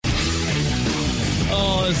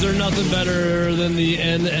Is there nothing better than the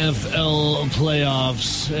NFL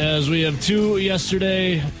playoffs? As we have two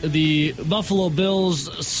yesterday, the Buffalo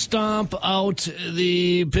Bills stomp out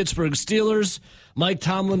the Pittsburgh Steelers. Mike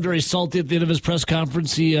Tomlin very salty at the end of his press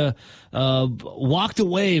conference. He walked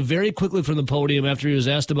away very quickly from the podium after he was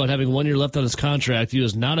asked about having 1 year left on his contract. He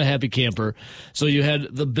was not a happy camper. So you had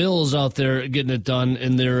the Bills out there getting it done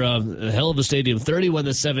in their hell of a stadium,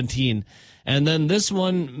 31-17. And then this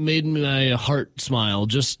one made my heart smile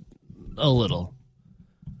just a little.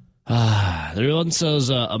 There once was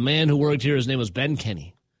a man who worked here. His name was Ben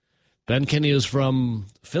Kenny. Ben Kenny was from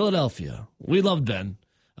Philadelphia. We loved Ben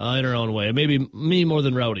in our own way. Maybe me more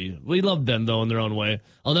than Rowdy. We loved Ben, though, in their own way.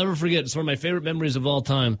 I'll never forget. It's one of my favorite memories of all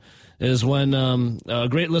time is when a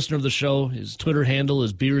great listener of the show, his Twitter handle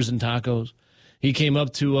is Beers and Tacos. He came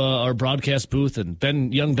up to our broadcast booth,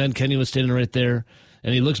 and young Ben Kenny was standing right there.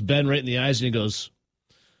 And he looks Ben right in the eyes and he goes,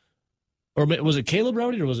 or was it Caleb,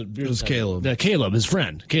 Rowdy, or was it? It was Caleb. Caleb, his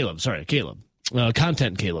friend. Caleb.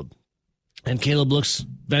 Content Caleb. And Caleb looks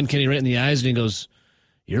Ben Kenny right in the eyes and he goes,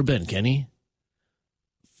 "You're Ben Kenny?"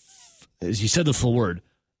 He said the full word,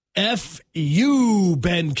 "F you,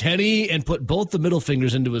 Ben Kenny," and put both the middle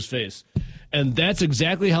fingers into his face. And that's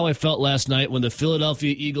exactly how I felt last night when the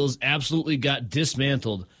Philadelphia Eagles absolutely got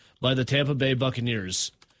dismantled by the Tampa Bay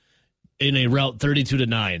Buccaneers in a rout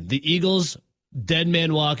 32-9. The Eagles, dead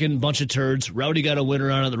man walking, bunch of turds. Rowdy got a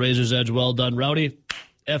winner on at the Razor's Edge. Well done, Rowdy.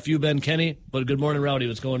 F you, Ben Kenny. But good morning, Rowdy.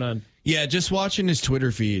 What's going on? Yeah, just watching his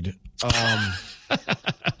Twitter feed.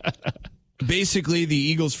 Basically, the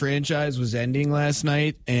Eagles franchise was ending last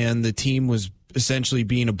night, and the team was essentially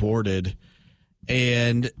being aborted.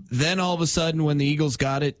 And then all of a sudden, when the Eagles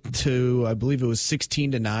got it to, I believe it was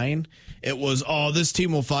 16-9, it was, this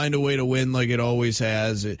team will find a way to win like it always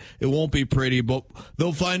has. It won't be pretty, but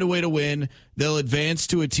they'll find a way to win. They'll advance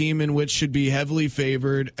to a team in which should be heavily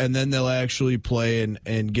favored, and then they'll actually play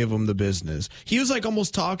and give them the business. He was like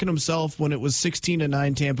almost talking himself when it was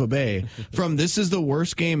 16-9 Tampa Bay. From this is the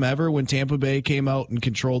worst game ever when Tampa Bay came out and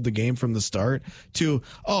controlled the game from the start to,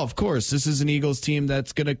 of course, this is an Eagles team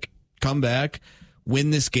that's going to come back, win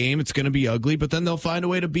this game. It's going to be ugly, but then they'll find a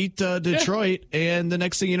way to beat Detroit, and the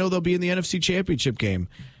next thing you know, they'll be in the NFC Championship game.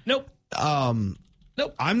 Nope.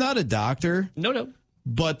 Nope. I'm not a doctor. No.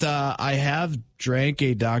 But I have drank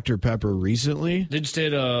a Dr. Pepper recently. Did you stay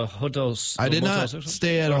at a hotel? I did not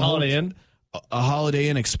stay at a Holiday Inn? A Holiday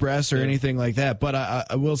Inn Express or anything like that. But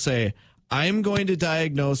I will say, I'm going to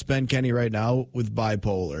diagnose Ben Kenny right now with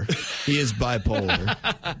bipolar. He is bipolar.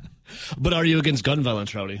 But are you against gun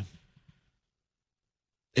violence, Rowdy?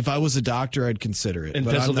 If I was a doctor, I'd consider it. In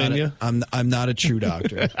Pennsylvania? I'm not a true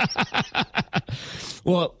doctor.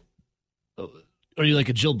 Well, are you like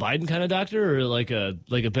a Jill Biden kind of doctor, or like a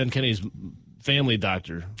Ben Kenny's family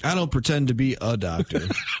doctor? I don't pretend to be a doctor.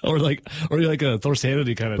 or you like a Thor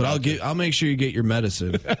Hannity kind of doctor? But I'll make sure you get your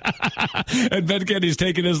medicine. And Ben Kenny's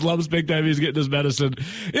taking his lumps big time. He's getting his medicine.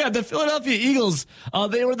 Yeah, the Philadelphia Eagles,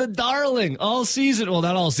 they were the darling all season. Well,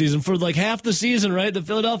 not all season, for like half the season, right? The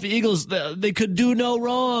Philadelphia Eagles, they could do no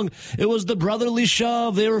wrong. It was the brotherly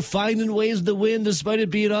shove. They were finding ways to win despite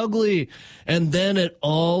it being ugly. And then it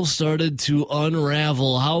all started to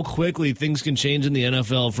unravel how quickly things can change in the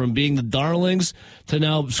NFL from being the darlings to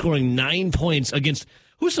now scoring 9 points against,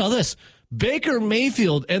 who saw this? Baker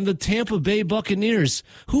Mayfield and the Tampa Bay Buccaneers.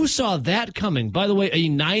 Who saw that coming? By the way, a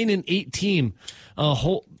 9-8 team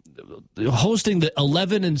hosting the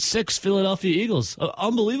 11-6 Philadelphia Eagles.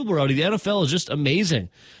 Unbelievable, Rowdy. The NFL is just amazing.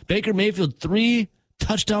 Baker Mayfield, 3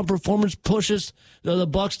 touchdown performance pushes the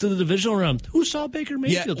Bucs to the divisional round. Who saw Baker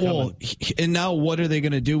Mayfield coming? And now what are they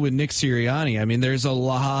going to do with Nick Sirianni? I mean, there's a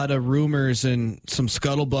lot of rumors and some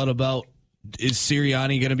scuttlebutt about, is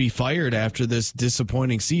Sirianni going to be fired after this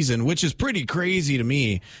disappointing season, which is pretty crazy to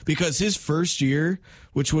me because his first year,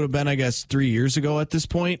 which would have been, I guess, 3 years ago at this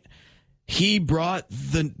point, he brought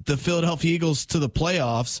the Philadelphia Eagles to the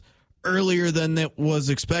playoffs earlier than it was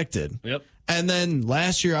expected. Yep. And then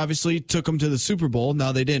last year, obviously, took them to the Super Bowl.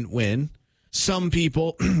 Now they didn't win. Some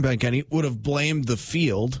people, Ben Kenny, would have blamed the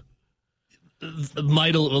field.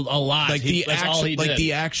 Might a lot. Like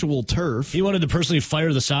the actual turf. He wanted to personally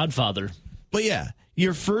fire the Sodfather. But yeah,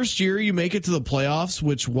 your first year you make it to the playoffs,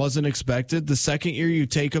 which wasn't expected. The second year you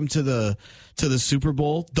take them to the Super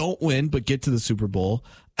Bowl, don't win, but get to the Super Bowl.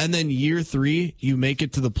 And then year 3, you make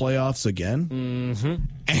it to the playoffs again. Mm-hmm.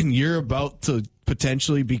 And you're about to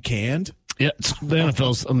potentially be canned. Yeah, the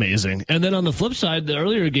NFL's amazing. And then on the flip side, the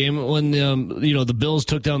earlier game when the Bills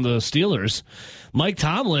took down the Steelers, Mike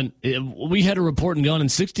Tomlin, we had a report in Gone in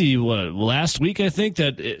 60 last week, I think,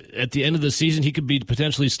 that at the end of the season he could be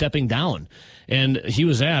potentially stepping down. And he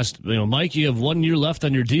was asked, Mike, you have 1 year left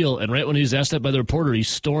on your deal. And right when he was asked that by the reporter, he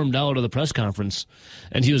stormed out of the press conference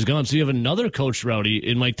and he was gone. So you have another coach, Rowdy,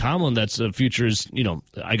 in Mike Tomlin that's future is,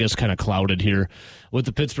 I guess kind of clouded here with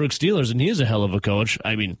the Pittsburgh Steelers. And he is a hell of a coach.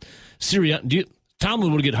 I mean,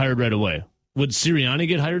 Tomlin would get hired right away. Would Sirianni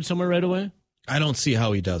get hired somewhere right away? I don't see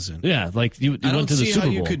how he doesn't. Yeah, like you I went don't to the see Super how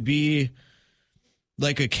Bowl. you could be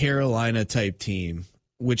like a Carolina type team,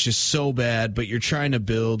 which is so bad, but you're trying to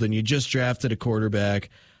build and you just drafted a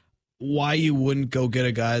quarterback. Why you wouldn't go get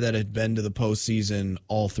a guy that had been to the postseason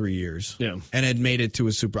all 3 years and had made it to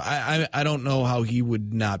a Super? I don't know how he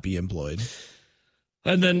would not be employed.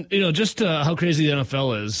 And then just how crazy the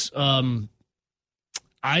NFL is.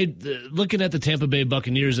 Looking at the Tampa Bay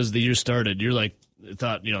Buccaneers as the year started, you're like,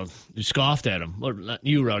 thought, you scoffed at him. Or not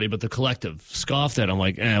you, Rowdy, but the collective scoffed at him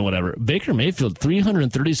like, whatever. Baker Mayfield,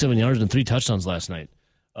 337 yards and 3 touchdowns last night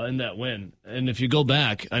in that win. And if you go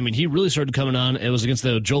back, I mean, he really started coming on. It was against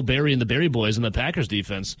the Joe Barry and the Barry Boys in the Packers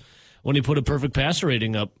defense when he put a perfect passer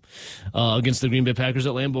rating up against the Green Bay Packers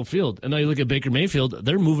at Lambeau Field. And now you look at Baker Mayfield,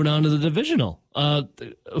 they're moving on to the divisional.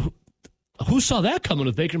 Who saw that coming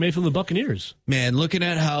with Baker Mayfield and the Buccaneers? Man, looking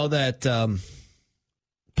at how that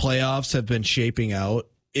playoffs have been shaping out,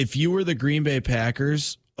 if you were the Green Bay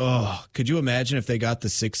Packers, could you imagine if they got the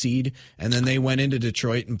 6th seed and then they went into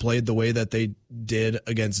Detroit and played the way that they did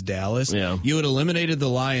against Dallas? Yeah. You would have eliminated the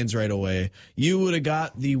Lions right away. You would have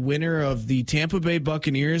got the winner of the Tampa Bay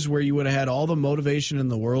Buccaneers, where you would have had all the motivation in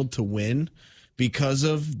the world to win because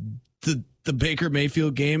of the Baker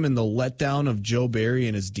Mayfield game and the letdown of Joe Barry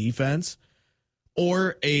and his defense,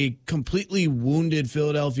 or a completely wounded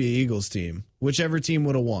Philadelphia Eagles team, whichever team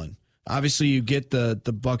would have won. Obviously, you get the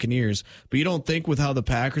Buccaneers, but you don't think with how the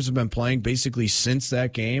Packers have been playing basically since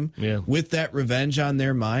that game, with that revenge on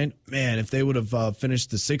their mind, man, if they would have finished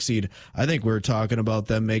the 6th seed, I think we're talking about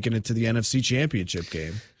them making it to the NFC Championship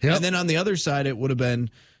game. Yep. And then on the other side, it would have been,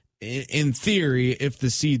 in theory, if the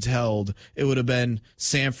seeds held, it would have been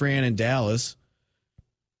San Fran and Dallas.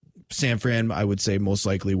 San Fran, I would say, most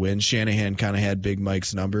likely wins. Shanahan kind of had Big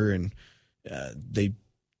Mike's number, and they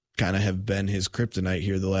kind of have been his kryptonite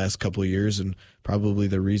here the last couple of years, and probably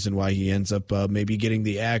the reason why he ends up maybe getting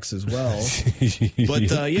the axe as well. But,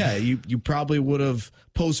 you probably would have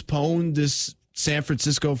postponed this San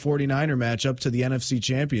Francisco 49er matchup to the NFC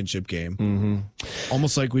Championship game. Mm-hmm.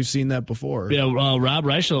 Almost like we've seen that before. Yeah, Rob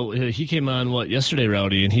Reichel, he came on, yesterday,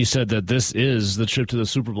 Rowdy, and he said that this is the trip to the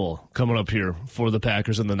Super Bowl coming up here for the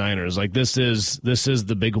Packers and the Niners. Like, this is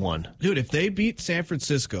the big one. Dude, if they beat San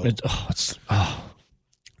Francisco,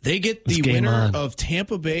 they get the winner of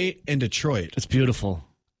Tampa Bay and Detroit. It's beautiful.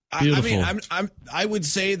 Beautiful. I mean, I would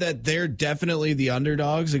say that they're definitely the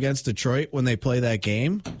underdogs against Detroit when they play that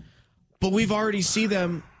game. But we've already seen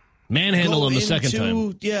them manhandle them the second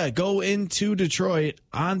time. Yeah, go into Detroit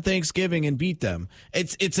on Thanksgiving and beat them.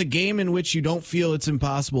 It's a game in which you don't feel it's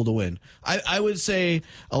impossible to win. I would say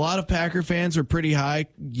a lot of Packer fans were pretty high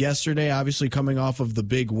yesterday, obviously coming off of the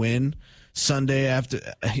big win Sunday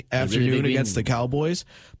afternoon against the Cowboys.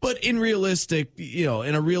 But in a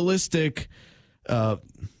realistic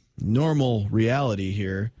normal reality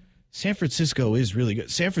here, San Francisco is really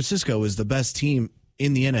good. San Francisco is the best team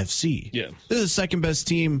in the NFC. Yeah. They're the second best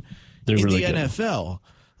team in the NFL.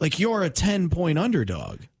 Like, you're a 10-point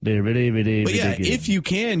underdog. But yeah, if you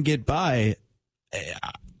can get by,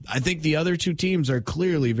 I think the other two teams are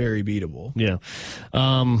clearly very beatable. Yeah.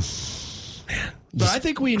 But I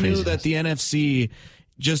think we knew that the NFC,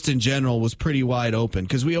 just in general, was pretty wide open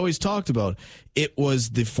because we always talked about it was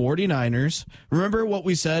the 49ers. Remember what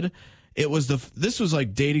we said? This was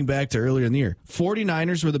like dating back to earlier in the year.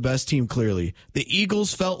 49ers were the best team, clearly. The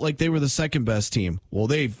Eagles felt like they were the second best team. Well,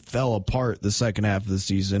 they fell apart the second half of the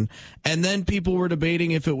season. And then people were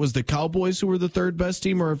debating if it was the Cowboys who were the third best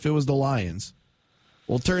team or if it was the Lions.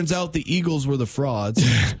 Well, it turns out the Eagles were the frauds.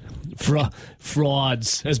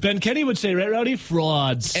 Frauds. As Ben Kenny would say, right, Rowdy?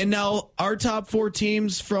 Frauds. And now our top 4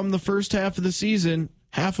 teams from the first half of the season,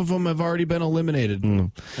 half of them have already been eliminated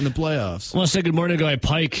in the playoffs. I want to say good morning to Guy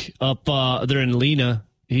Pike up there in Lena.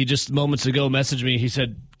 He just moments ago messaged me. He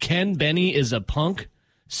said, Ken Benny is a punk,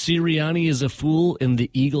 Sirianni is a fool, and the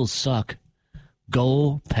Eagles suck.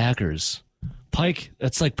 Go Packers. Pike,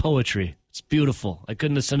 that's like poetry. It's beautiful. I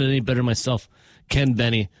couldn't have said it any better myself. Ken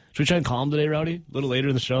Benny. Should we try and call him today, Rowdy? A little later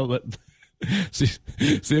in the show. But see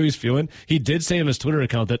how he's feeling? He did say on his Twitter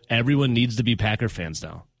account that everyone needs to be Packer fans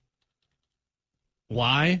now.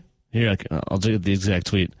 Why? Here, I'll do the exact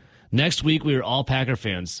tweet. Next week, we are all Packer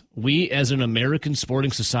fans. We, as an American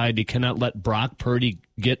sporting society, cannot let Brock Purdy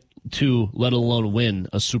get to, let alone win,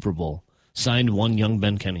 a Super Bowl. Signed, one young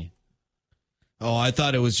Ben Kenny. Oh, I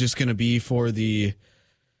thought it was just going to be for the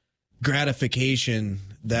gratification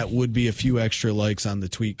that would be a few extra likes on the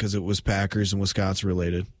tweet because it was Packers and Wisconsin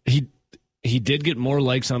related. He did get more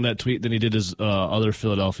likes on that tweet than he did his other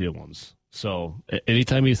Philadelphia ones. So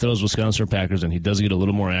anytime he throws Wisconsin or Packers in, he does get a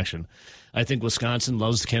little more action. I think Wisconsin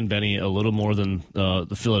loves Ken Benny a little more than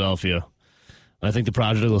the Philadelphia. I think the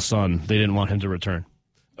prodigal son, they didn't want him to return.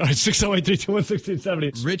 All right,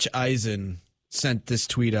 608-321-1670. Rich Eisen sent this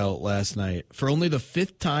tweet out last night. For only the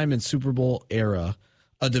 5th time in Super Bowl era,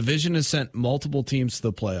 a division has sent multiple teams to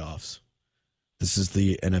the playoffs. This is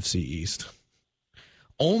the NFC East.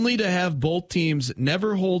 Only to have both teams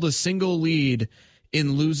never hold a single lead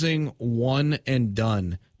in losing one and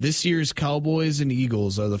done. This year's Cowboys and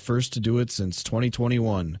Eagles are the first to do it since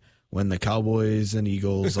 2021, when the Cowboys and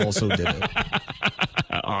Eagles also did it.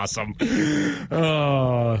 Awesome.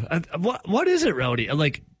 What is it, Rowdy?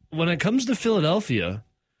 Like, when it comes to Philadelphia,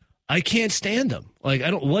 I can't stand them. Like,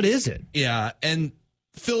 what is it? Yeah, and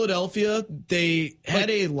Philadelphia, they had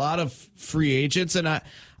a lot of free agents, and I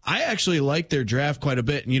actually liked their draft quite a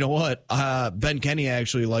bit. And you know what? Ben Kenny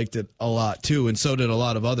actually liked it a lot, too, and so did a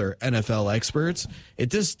lot of other NFL experts.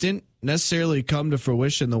 It just didn't necessarily come to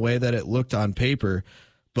fruition the way that it looked on paper.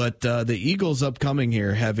 But the Eagles upcoming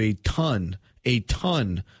here have a ton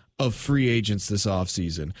of free agents this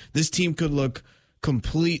offseason. This team could look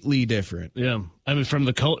completely different. Yeah. I mean, from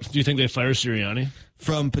the coach, do you think they fire Sirianni?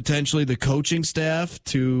 From potentially the coaching staff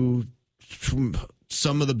to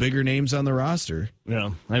some of the bigger names on the roster.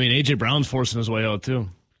 Yeah. I mean, A.J. Brown's forcing his way out, too.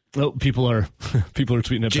 Oh, people are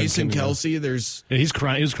tweeting at Jason Ben Kenny, Kelce. he's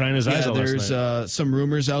crying. He was crying his eyes out last night. There's some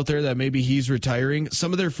rumors out there that maybe he's retiring.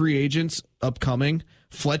 Some of their free agents upcoming: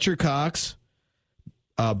 Fletcher Cox,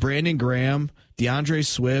 Brandon Graham, DeAndre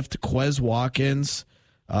Swift, Quez Watkins,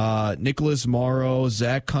 Nicholas Morrow,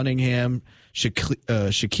 Zach Cunningham,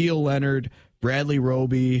 Shaquille Leonard, Bradley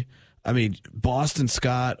Roby. I mean, Boston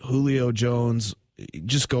Scott, Julio Jones.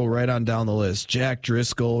 Just go right on down the list. Jack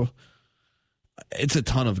Driscoll. It's a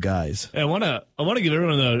ton of guys. I want to give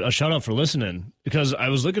everyone a shout out for listening, because I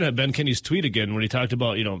was looking at Ben Kenny's tweet again when he talked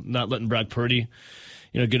about, not letting Brock Purdy,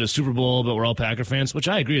 get a Super Bowl, but we're all Packer fans, which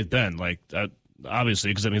I agree with Ben. Like, obviously,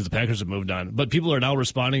 because that means the Packers have moved on. But people are now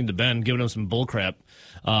responding to Ben, giving him some bull crap.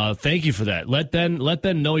 Thank you for that. Let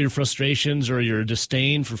Ben know your frustrations or your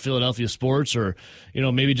disdain for Philadelphia sports, or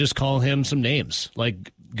maybe just call him some names.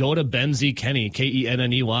 Like, go to Ben Z Kenny, Kenney,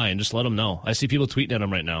 and just let him know. I see people tweeting at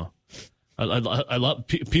him right now. I love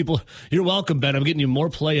people. You're welcome, Ben. I'm getting you more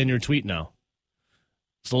play in your tweet now.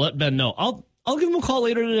 So let Ben know. I'll give him a call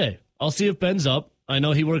later today. I'll see if Ben's up. I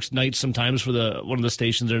know he works nights sometimes for one of the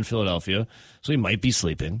stations there in Philadelphia, so he might be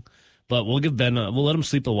sleeping. But we'll give Ben. We'll let him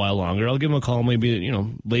sleep a while longer. I'll give him a call maybe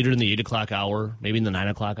later in the 8 o'clock hour, maybe in the 9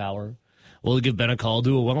 o'clock hour. We'll give Ben a call,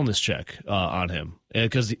 do a wellness check on him,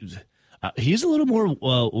 because he's a little more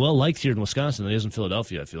well liked here in Wisconsin than he is in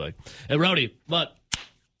Philadelphia, I feel like. Hey, Rowdy, but.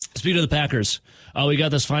 Speaking of the Packers, we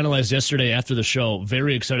got this finalized yesterday after the show.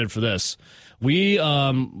 Very excited for this. We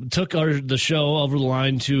took the show over the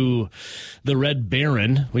line to the Red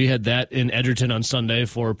Baron. We had that in Edgerton on Sunday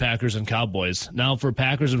for Packers and Cowboys. Now for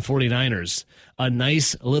Packers and 49ers, a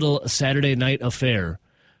nice little Saturday night affair.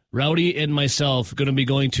 Rowdy and myself going to be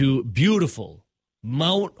going to beautiful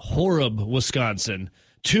Mount Horeb, Wisconsin,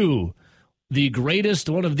 to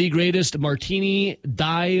one of the greatest martini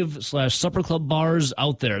dive / supper club bars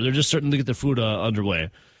out there. They're just starting to get their food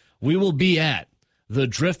underway. We will be at the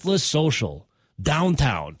Driftless Social,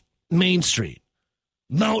 downtown, Main Street,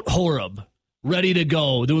 Mount Horeb, ready to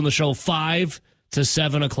go, doing the show 5 to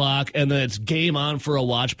 7 o'clock, and then it's game on for a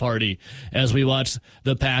watch party as we watch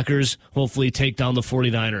the Packers hopefully take down the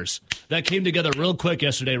 49ers. That came together real quick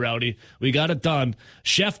yesterday, Rowdy. We got it done.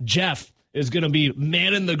 Chef Jeff is going to be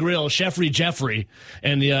manning the grill, Jeffrey.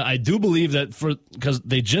 And I do believe that because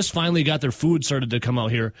they just finally got their food started to come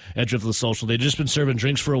out here at Driftless Social. They've just been serving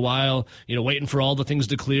drinks for a while, waiting for all the things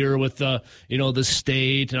to clear with the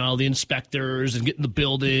state and all the inspectors and getting the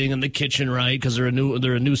building and the kitchen right, because they're a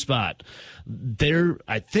new spot.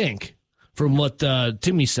 I think, from what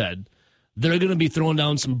Timmy said, they're going to be throwing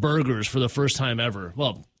down some burgers for the first time ever.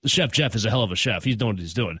 Well, Chef Jeff is a hell of a chef. He's doing what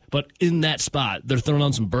he's doing. But in that spot, they're throwing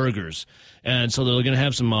on some burgers. And so they're going to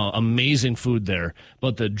have some amazing food there.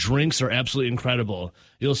 But the drinks are absolutely incredible.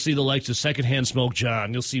 You'll see the likes of Secondhand Smoke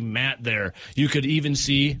John. You'll see Matt there. You could even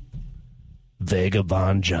see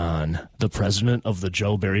Vagabond John, the president of the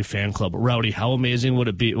Joe Barry fan club. Rowdy, how amazing would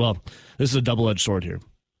it be? Well, this is a double-edged sword here.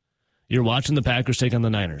 You're watching the Packers take on the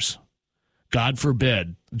Niners. God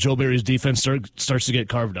forbid Joe Barry's defense starts to get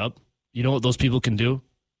carved up. You know what those people can do?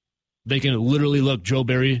 They can literally look Joe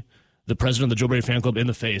Barry, the president of the Joe Barry fan club, in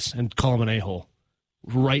the face and call him an a-hole.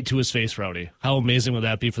 Right to his face, Rowdy. How amazing would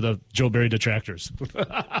that be for the Joe Barry detractors?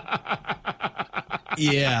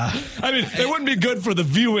 Yeah. I mean, it wouldn't be good for the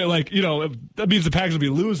viewer. Like, that means the Packers would be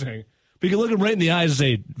losing. But you can look him right in the eyes and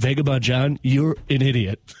say, Vagabond John, you're an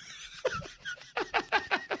idiot.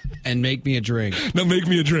 And make me a drink. No, make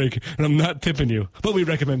me a drink. And I'm not tipping you. But we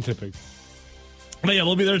recommend tipping. But yeah,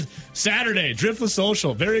 we'll be there Saturday. Driftless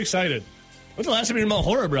Social. Very excited. When's the last time you were in Mount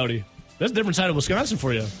Horeb, Rowdy? That's a different side of Wisconsin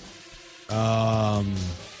for you. Man,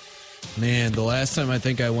 the last time I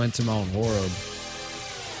think I went to Mount Horeb.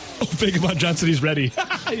 Oh, Vagabond John said he's ready.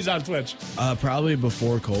 He's on Twitch. Probably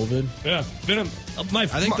before COVID. Yeah. I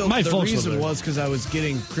think the reason was because I was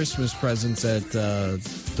getting Christmas presents at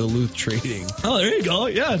Duluth Trading. Oh, there you go.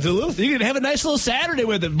 Yeah, Duluth. You can have a nice little Saturday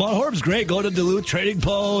with it. Mount Horeb's great. Go to Duluth Trading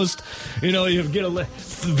Post. You get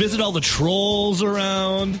visit all the trolls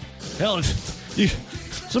around. Hell,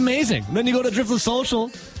 it's amazing. And then you go to Driftless Social,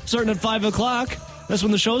 starting at 5 o'clock. That's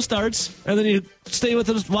when the show starts. And then you stay with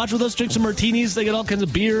us, watch with us, drink some martinis. They get all kinds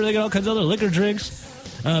of beer. They get all kinds of other liquor drinks.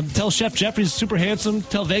 Tell Chef Jeffrey's super handsome.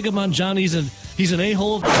 Tell Vagabond John he's an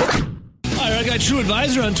a-hole. All right, I got True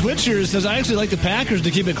Advisor on Twitch here. It says, I actually like the Packers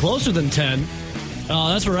to keep it closer than 10.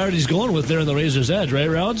 That's where Artie's going with there in the Razor's Edge, right,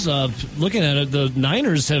 Rounds? Looking at it, the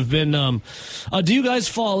Niners have been... do you guys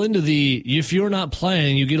fall into if you're not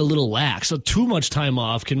playing, you get a little lax? So too much time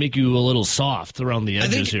off can make you a little soft around the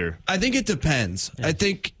edges here. I think it depends. Yeah. I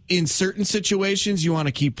think in certain situations you want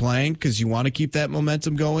to keep playing because you want to keep that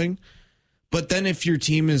momentum going. But then if your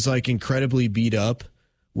team is like incredibly beat up,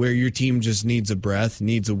 where your team just needs a breath,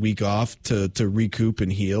 needs a week off to recoup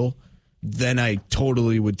and heal, then I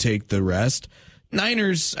totally would take the rest.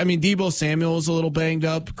 Niners, I mean, Deebo Samuel was a little banged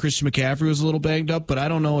up. Christian McCaffrey was a little banged up, but I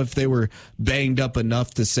don't know if they were banged up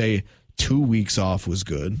enough to say 2 weeks off was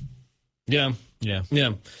good. Yeah.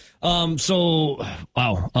 So,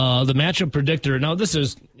 wow. The matchup predictor. Now, this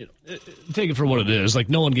is, take it for what it is. Like,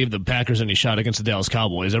 no one gave the Packers any shot against the Dallas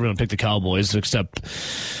Cowboys. Everyone picked the Cowboys, except,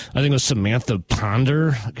 I think it was Samantha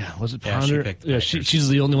Ponder. Was it Ponder? Yeah, she's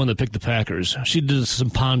the only one that picked the Packers. She did some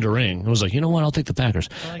pondering. It was like, you know what? I'll take the Packers.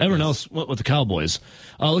 Everyone else went with the Cowboys.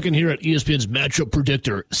 Looking here at ESPN's matchup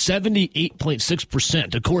predictor,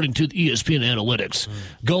 78.6%, according to the ESPN analytics,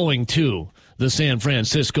 going to the San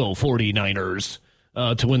Francisco 49ers.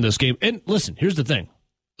 To win this game. And listen, here's the thing.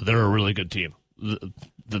 They're a really good team.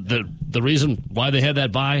 The reason why they had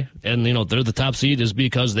that bye and, they're the top seed is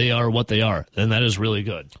because they are what they are. And that is really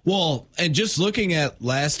good. Well, and just looking at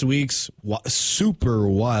last week's super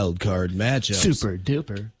wild card matchups. Super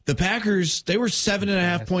duper. The Packers, they were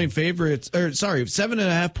 7.5 point favorites,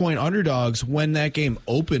 7.5 point underdogs when that game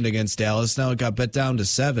opened against Dallas. Now it got bet down to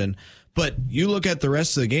 7. But you look at the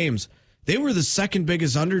rest of the games, they were the second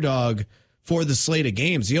biggest underdog for the slate of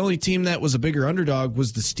games. The only team that was a bigger underdog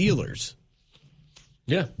was the Steelers.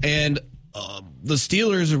 Yeah. And the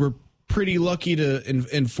Steelers were pretty lucky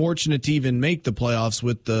and fortunate to even make the playoffs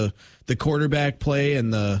with the quarterback play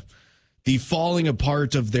and the falling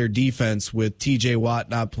apart of their defense with TJ Watt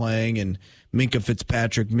not playing and Minkah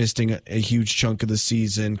Fitzpatrick missing a huge chunk of the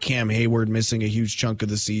season, Cam Hayward missing a huge chunk of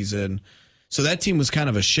the season. So that team was kind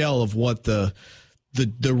of a shell of what the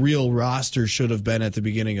real roster should have been at the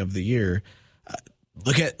beginning of the year.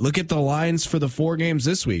 Look at the lines for the 4 games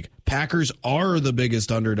this week. Packers are the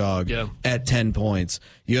biggest underdog at 10 points.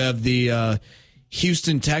 You have the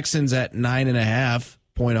Houston Texans at 9.5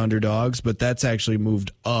 point underdogs, but that's actually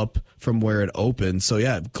moved up from where it opened. So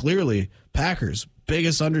yeah, clearly Packers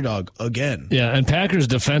biggest underdog again. Yeah, and Packers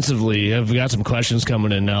defensively have got some questions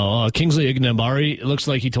coming in now. Kingsley Enagbare, it looks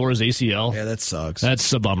like he tore his ACL. Yeah, that sucks.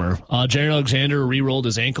 That's a bummer. Jair Alexander re-rolled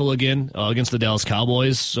his ankle again against the Dallas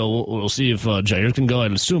Cowboys, so we'll see if Jair can go.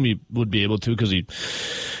 I'd assume he would be able to because he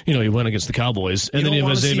went against the Cowboys. And then you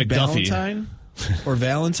have Isaiah McDuffie. Valentine? Or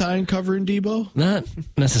Valentine covering Debo? Not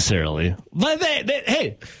necessarily. But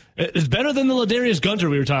hey, it's better than the Ladarius Gunter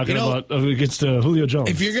we were talking about against Julio Jones.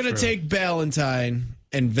 If you're going to take Ballantyne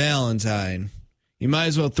and Valentine, you might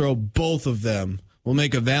as well throw both of them. We'll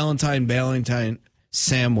make a Valentine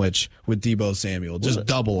sandwich with Deebo Samuel. Just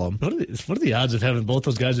double them. What are the odds of having both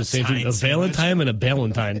those guys the same thing? A Valentine and a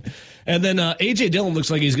Ballantyne. And then A.J. Dillon looks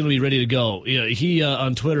like he's going to be ready to go. Yeah, he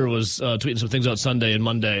on Twitter was tweeting some things out Sunday and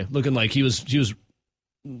Monday, looking like he was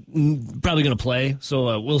probably going to play,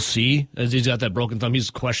 so we'll see. As he's got that broken thumb,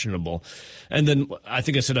 he's questionable. And then I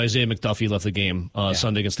think I said Isaiah McDuffie left the game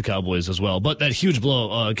Sunday against the Cowboys as well. But that huge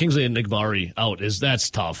blow, Kingsley Enagbare out, that's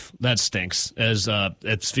tough. That stinks, as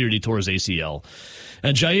Sfirdi tore his ACL.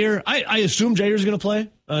 And Jair, I assume Jair's going to play.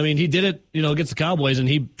 I mean, he did it, against the Cowboys, and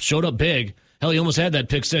he showed up big. Hell, he almost had that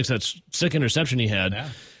pick six, that sick interception he had. Yeah.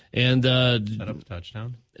 And set up a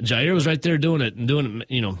touchdown. Jair was right there doing it,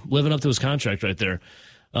 living up to his contract right there.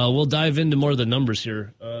 We'll dive into more of the numbers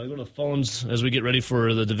here. Go to the phones as we get ready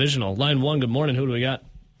for the divisional. Line 1, good morning. Who do we got?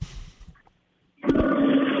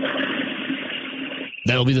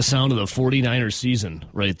 That'll be the sound of the 49ers season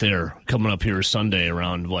right there, coming up here Sunday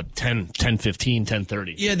around, 10:15,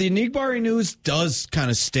 10:30. Yeah, the Enagbare news does kind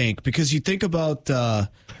of stink because you think about the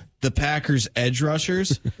Packers' edge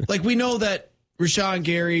rushers. Like, we know that Rashawn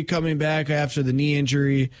Gary coming back after the knee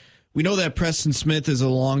injury. We know that Preston Smith is a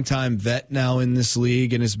longtime vet now in this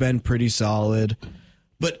league and has been pretty solid.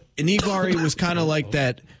 But Enagbare was kind of like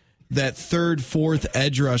that third, fourth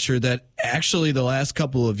edge rusher that actually the last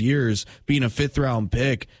couple of years, being a fifth-round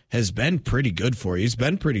pick, has been pretty good for you. He's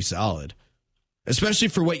been pretty solid, especially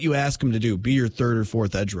for what you ask him to do, be your third or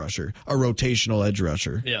fourth edge rusher, a rotational edge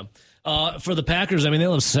rusher. Yeah. For the Packers, I mean,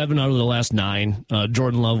 they'll have 7 out of the last 9.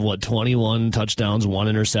 Jordan Love, 21 touchdowns, 1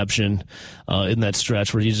 interception in that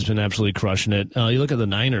stretch where he's just been absolutely crushing it. You look at the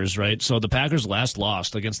Niners, right? So the Packers last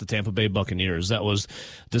lost against the Tampa Bay Buccaneers. That was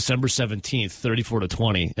December 17th,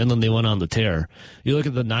 34-20, and then they went on the tear. You look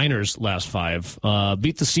at the Niners last 5.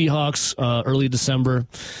 Beat the Seahawks early December.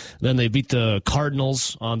 Then they beat the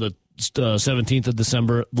Cardinals on the 17th of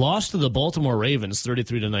December. Lost to the Baltimore Ravens,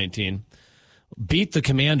 33-19. Beat the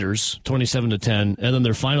Commanders 27-10, and then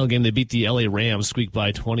their final game they beat the LA Rams, squeaked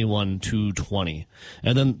by 21-20.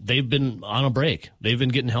 And then they've been on a break. They've been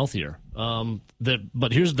getting healthier.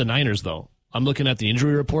 But here's the Niners, though. I'm looking at the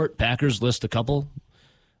injury report. Packers list a couple.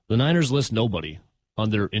 The Niners list nobody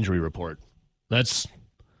on their injury report. That's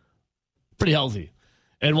pretty healthy.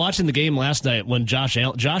 And watching the game last night when Josh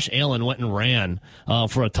Allen went and ran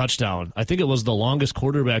for a touchdown. I think it was the longest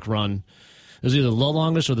quarterback run. It was either the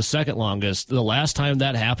longest or the second longest. The last time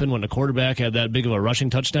that happened when a quarterback had that big of a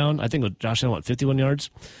rushing touchdown, I think Josh Allen went 51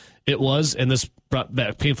 yards. It was, and this brought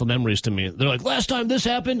back painful memories to me. They're like, last time this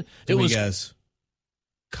happened, it was guess.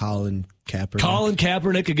 Colin Kaepernick. Colin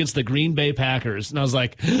Kaepernick against the Green Bay Packers. And I was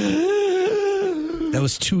like, that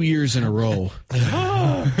was 2 years in a row.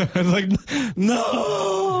 I was like,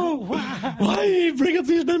 no. Why bring up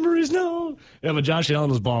these memories? No. Yeah, but Josh Allen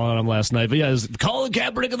was balling on him last night. But yeah, Colin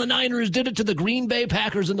Kaepernick and the Niners did it to the Green Bay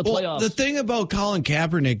Packers in the playoffs. The thing about Colin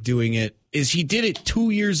Kaepernick doing it is he did it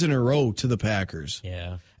 2 years in a row to the Packers.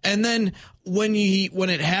 Yeah. And then when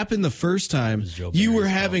it happened the first time, you were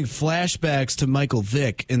having flashbacks to Michael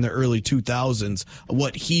Vick in the early 2000s,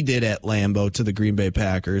 what he did at Lambeau to the Green Bay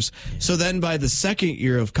Packers. Yeah. So then by the second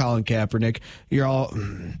year of Colin Kaepernick, you're all...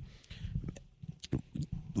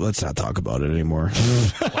 Let's not talk about it anymore.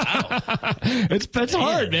 Wow. It's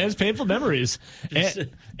hard, man. It's painful memories.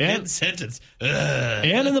 And sentence.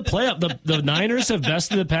 And in the playoff, the Niners have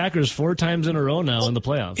bested the Packers 4 times in a row now in the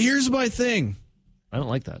playoffs. Here's my thing. I don't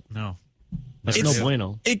like that. No. That's no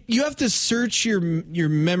bueno. You have to search your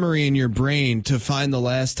memory and your brain to find the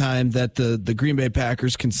last time that the Green Bay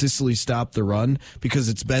Packers consistently stopped the run, because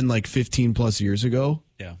it's been like 15 plus years ago.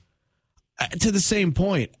 Yeah. To the same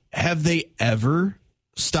point, have they ever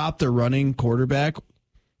stopped a running quarterback?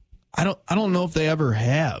 I don't know if they ever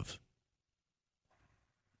have.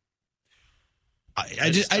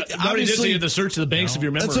 Obviously you have to search the banks of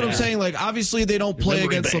your memory. That's what I'm saying. Like, obviously they don't play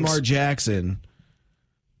against Lamar Jackson,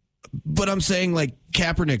 but I'm saying, like,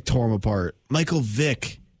 Kaepernick tore him apart. Michael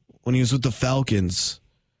Vick when he was with the Falcons.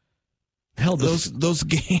 Hell, those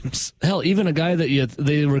games. Hell, even a guy that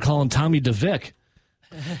they were calling Tommy DeVick.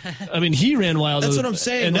 I mean, he ran wild. That's what I'm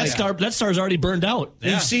saying. And that star's already burned out.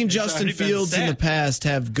 Yeah, we've seen Justin Fields in the past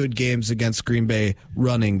have good games against Green Bay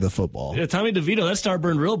running the football. Yeah, Tommy DeVito, that star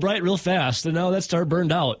burned real bright, real fast, and now that star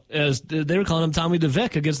burned out, as they were calling him Tommy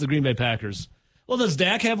DeVick against the Green Bay Packers. Well, does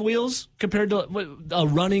Dak have wheels compared to a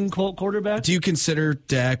running quarterback? Do you consider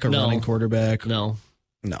Dak a running quarterback? No.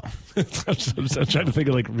 No. I'm trying to think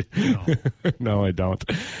of No, I don't.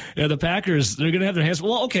 Yeah, the Packers, they're going to have their hands.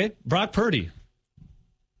 Well, okay, Brock Purdy.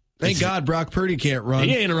 Thank God Brock Purdy can't run.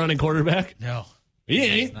 He ain't a running quarterback. No. He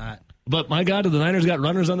ain't. He's not. But my God, the Niners got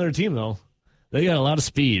runners on their team, though. They got a lot of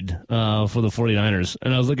speed for the 49ers.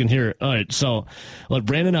 And I was looking here. All right, so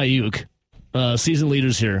Brandon Ayuk, season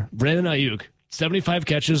leaders here. Brandon Ayuk, 75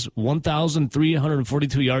 catches,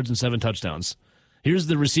 1,342 yards, and 7 touchdowns. Here's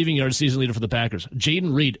the receiving yards season leader for the Packers.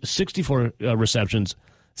 Jaden Reed, 64 receptions,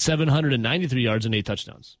 793 yards and 8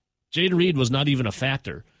 touchdowns. Jayden Reed was not even a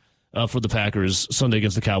factor for the Packers Sunday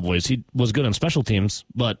against the Cowboys. He was good on special teams,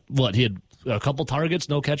 but he had a couple targets,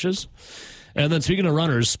 no catches. And then speaking of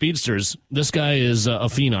runners, speedsters, this guy is a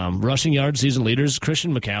phenom. Rushing yards, season leaders,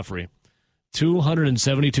 Christian McCaffrey.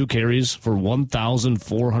 272 carries for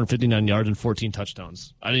 1,459 yards and 14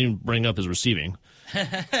 touchdowns. I didn't even bring up his receiving.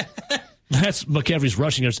 That's McCaffrey's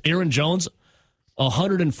rushing yards. Aaron Jones,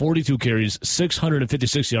 142 carries,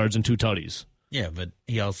 656 yards, and 2 tutties. Yeah, but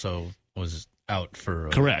he also was out for...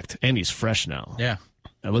 Correct, and he's fresh now. Yeah.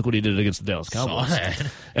 And look what he did against the Dallas Cowboys. Saw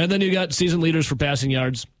that. And then you got season leaders for passing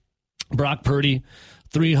yards. Brock Purdy,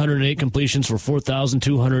 308 completions for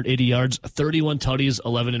 4,280 yards, 31 tutties,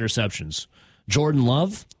 11 interceptions. Jordan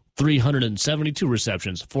Love, 372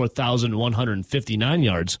 receptions, 4,159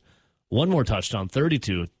 yards, 1 more touchdown,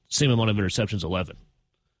 32, same amount of interceptions, 11.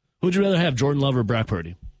 Who would you rather have, Jordan Love or Brock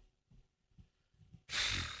Purdy?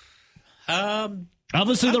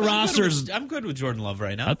 Obviously, the rosters. I'm good with Jordan Love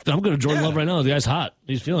right now. I'm good with Jordan Love right now. The guy's hot.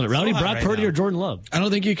 He's feeling it. Rowdy, Brock Purdy, or Jordan Love? I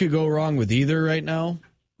don't think you could go wrong with either right now,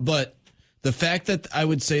 but the fact that I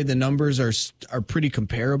would say the numbers are pretty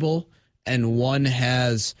comparable, and one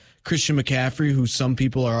has Christian McCaffrey, who some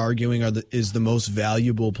people are arguing is the most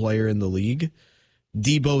valuable player in the league,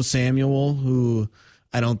 Deebo Samuel, who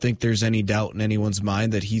I don't think there's any doubt in anyone's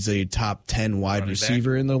mind that he's a top 10 wide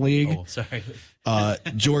receiver in the league. Oh, sorry.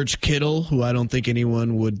 George Kittle, who I don't think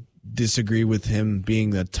anyone would disagree with him being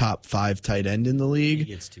the top 5 tight end in the league. He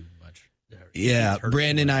gets too much. Yeah,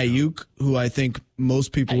 Brandon Ayuk, who I think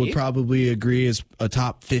most people would probably agree is a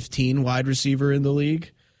top 15 wide receiver in the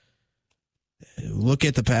league. Look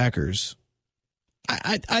at the Packers.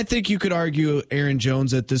 I think you could argue Aaron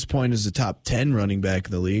Jones at this point is a top 10 running back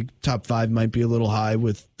in the league. Top 5 might be a little high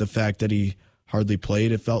with the fact that he hardly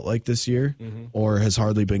played, it felt like, this year, or has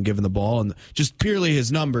hardly been given the ball. And just purely his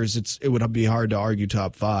numbers, it would be hard to argue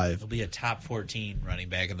top 5. He'll be a top 14 running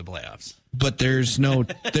back in the playoffs. But there's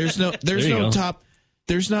not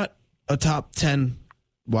a top 10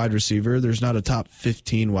 wide receiver. There's not a top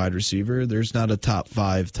 15 wide receiver. There's not a top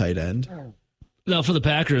 5 tight end. Now, for the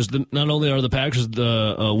Packers, not only are the Packers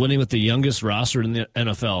winning with the youngest roster in the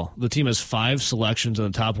NFL, the team has 5 selections in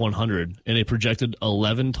the top 100 and a projected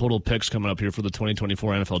 11 total picks coming up here for the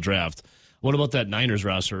 2024 NFL Draft. What about that Niners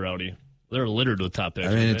roster, Rowdy? They're littered with top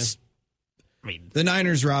picks. I mean, the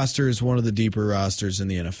Niners roster is one of the deeper rosters in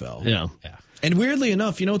the NFL. Yeah. And weirdly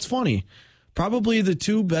enough, it's funny. Probably the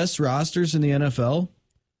 2 best rosters in the NFL,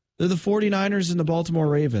 they're the 49ers and the Baltimore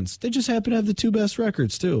Ravens. They just happen to have the 2 best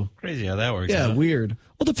records, too. Crazy how that works. Yeah, out. Weird.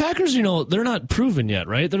 Well, the Packers, they're not proven yet,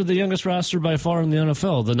 right? They're the youngest roster by far in the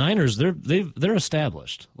NFL. The Niners, they're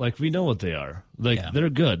established. Like, we know what they are.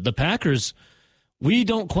 They're good. The Packers, we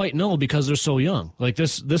don't quite know because they're so young. Like,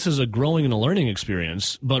 this is a growing and a learning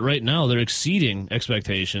experience, but right now they're exceeding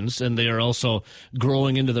expectations, and they are also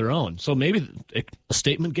growing into their own. So maybe a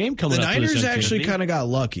statement game coming up. The Niners actually kind of got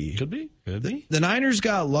lucky. Could be. The Niners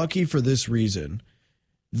got lucky for this reason.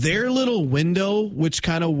 Their little window, which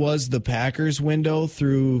kind of was the Packers' window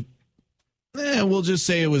through, we'll just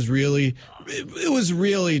say it was really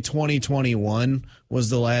 2021 was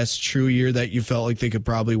the last true year that you felt like they could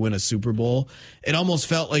probably win a Super Bowl. It almost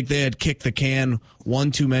felt like they had kicked the can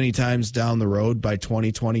one too many times down the road by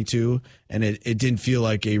 2022, and it didn't feel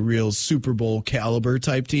like a real Super Bowl caliber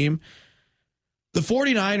type team. The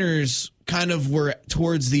 49ers kind of were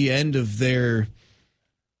towards the end of their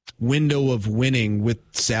window of winning with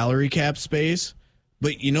salary cap space.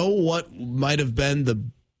 But you know what might have been the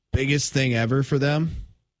biggest thing ever for them?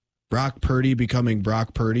 Brock Purdy becoming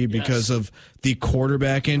Brock Purdy because of the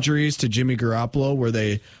quarterback injuries to Jimmy Garoppolo, where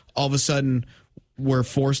they all of a sudden were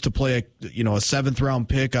forced to play a 7th round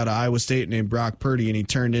pick out of Iowa State named Brock Purdy, and he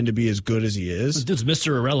turned into be as good as he is. Dude's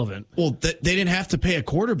Mr. Irrelevant. Well, they didn't have to pay a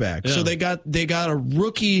quarterback, so they got a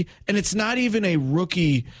rookie, and it's not even a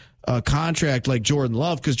rookie contract like Jordan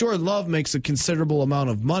Love, because Jordan Love makes a considerable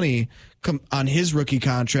amount of money on his rookie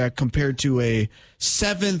contract compared to a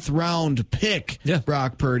 7th round pick,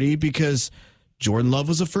 Brock Purdy, because Jordan Love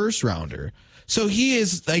was a 1st rounder. So he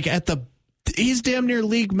is like he's damn near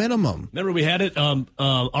league minimum. Remember we had it.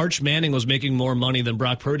 Arch Manning was making more money than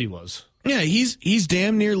Brock Purdy was. Yeah, he's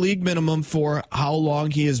damn near league minimum for how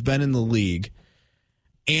long he has been in the league,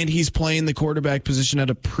 and he's playing the quarterback position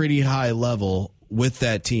at a pretty high level with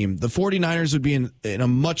that team. The 49ers would be in a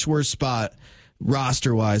much worse spot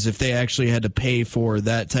roster-wise if they actually had to pay for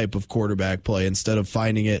that type of quarterback play instead of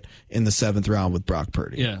finding it in the 7th round with Brock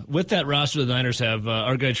Purdy. Yeah, with that roster, the Niners have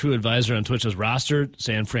our guy True Advisor on Twitch says roster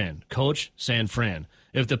San Fran, coach San Fran.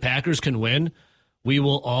 If the Packers can win, we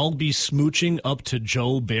will all be smooching up to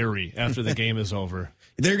Joe Barry after the game is over.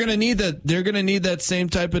 They're gonna need that. They're gonna need that same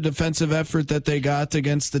type of defensive effort that they got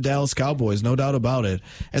against the Dallas Cowboys, no doubt about it.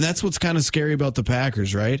 And that's what's kind of scary about the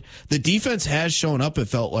Packers, right? The defense has shown up. It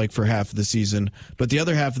felt like for half of the season, but the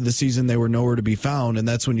other half of the season they were nowhere to be found, and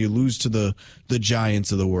that's when you lose to the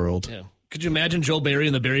Giants of the world. Yeah. Could you imagine Joe Barry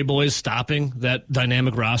and the Barry Boys stopping that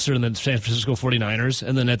dynamic roster and the San Francisco 49ers,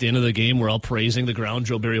 and then at the end of the game, we're all praising the ground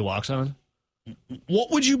Joe Barry walks on?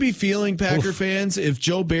 What would you be feeling, Packer fans, if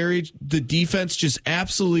Joe Barry, the defense just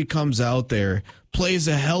absolutely comes out there, plays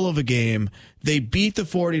a hell of a game, they beat the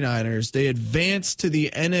 49ers, they advance to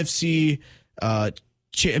the NFC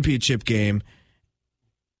championship game,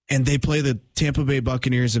 and they play the Tampa Bay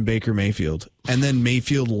Buccaneers and Baker Mayfield, and then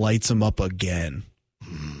Mayfield lights them up again?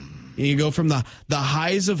 You go from the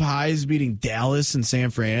highs of highs beating Dallas and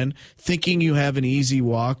San Fran, thinking you have an easy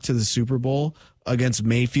walk to the Super Bowl against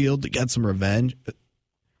Mayfield to get some revenge,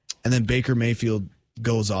 and then Baker Mayfield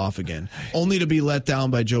goes off again, only to be let down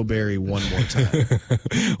by Joe Barry one more time.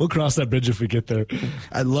 We'll cross that bridge if we get there.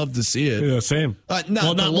 I'd love to see it. Yeah, same. But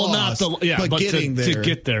getting there. To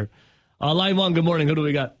get there. Line one, good morning. Who do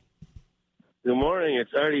we got? Good morning.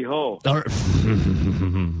 It's Artie Ho.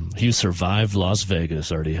 You survived Las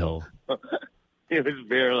Vegas, Artie Ho. It was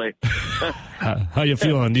barely. How you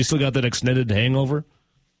feeling? Do you still got that extended hangover?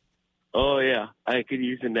 Oh, yeah. I could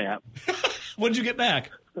use a nap. When did you get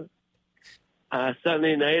back?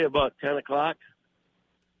 Sunday night about 10 o'clock.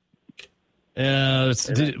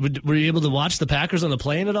 Were you able to watch the Packers on the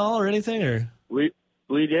plane at all or anything? Or We did.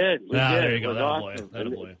 We did. There you go. It was awesome.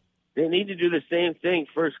 Attaboy. They need to do the same thing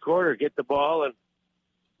first quarter, get the ball and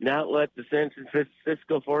not let the San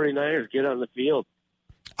Francisco 49ers get on the field.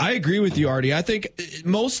 I agree with you, Artie. I think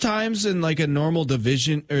most times in like a normal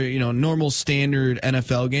division or, normal standard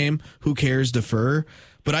NFL game, who cares, defer.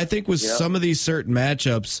 But I think with some of these certain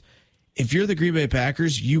matchups, if you're the Green Bay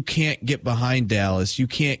Packers, you can't get behind Dallas. You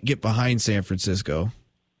can't get behind San Francisco.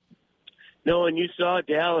 No, and you saw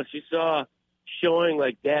Dallas. You saw showing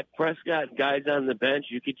like Dak Prescott, guys on the bench.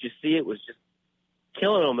 You could just see it was just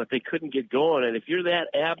killing them if they couldn't get going. And if you're that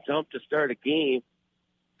amped up to start a game,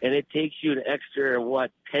 and it takes you an extra,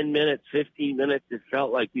 10 minutes, 15 minutes, it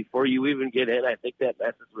felt like, before you even get in, I think that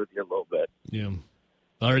messes with you a little bit. Yeah.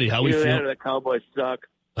 Artie, how we feel? The Cowboys suck.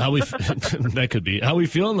 That could be. How we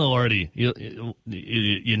feeling, though, Artie?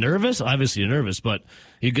 You nervous? Obviously you're nervous, but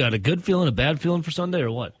you got a good feeling, a bad feeling for Sunday, or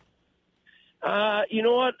what? You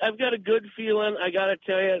know what? I've got a good feeling. I got to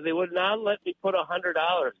tell you, they would not let me put $100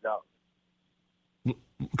 down.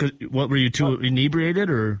 What, were you too inebriated,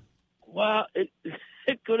 or? Well,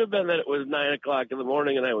 it could have been that it was 9 o'clock in the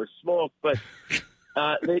morning and I was smoked, but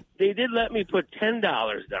they did let me put $10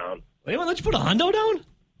 down. They won't let you put $100 down?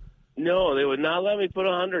 No, they would not let me put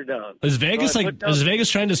 $100 down. Is Vegas is Vegas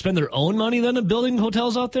trying to spend their own money then in building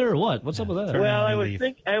hotels out there, or what? What's up with that? Well, I was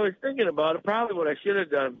thinking about it. Probably what I should have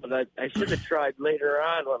done, but I should have tried later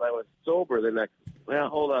on when I was sober. Well,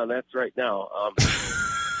 hold on, that's right now.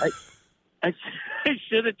 I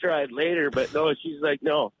should have tried later, but no. She's like,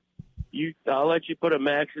 no. I'll let you put a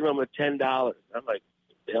maximum of $10. I'm like,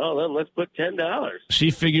 then let's put $10.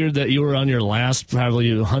 She figured that you were on your last probably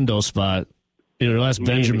hundo spot, your last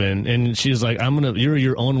Benjamin, and she's like, you're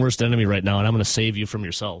your own worst enemy right now, and I'm gonna save you from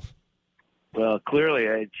yourself. Well,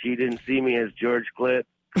 clearly, she didn't see me as George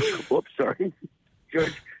Clooney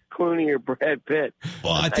or Brad Pitt.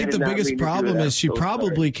 Well, I think the biggest problem is she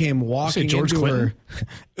probably came walking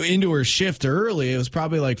into her shift early. It was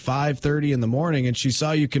probably like 5:30 in the morning, and she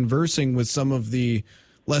saw you conversing with some of the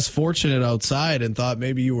less fortunate outside and thought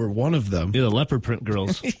maybe you were one of them. Yeah, the leopard print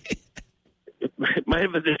girls. It might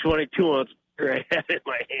have been the 22-ounce I had in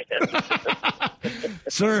my hand.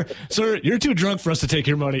 Sir, you're too drunk for us to take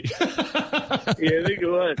your money. Yeah, I think it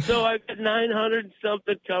was. So I got 900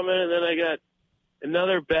 something coming, and then I got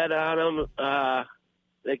another bet on them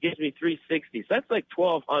that gives me 360. So that's like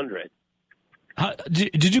 1,200.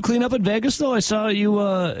 Did you clean up in Vegas though? I saw you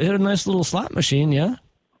hit a nice little slot machine. Yeah.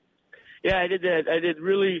 Yeah, I did that. I did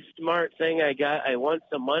really smart thing. I won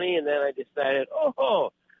some money, and then I decided,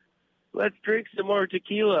 let's drink some more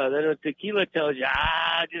tequila. Then the tequila tells you,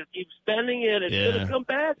 just keep spending it. It's going to come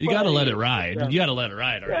back. You got to let it ride. You got to let it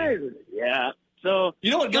ride. Right? Yeah. So you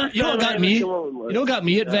know what got me? You know what got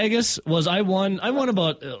me at Vegas was I won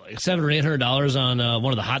about $700 or $800 on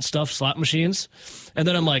one of the hot stuff slot machines, and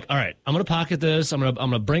then I'm like, all right, I'm gonna pocket this. I'm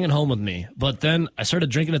gonna bring it home with me. But then I started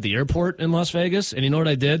drinking at the airport in Las Vegas, and you know what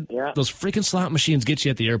I did? Yeah. Those freaking slot machines get you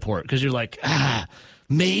at the airport because you're like,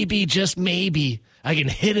 maybe, just maybe, I can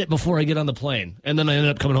hit it before I get on the plane, and then I ended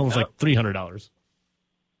up coming home with like $300.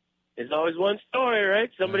 There's always one story, right?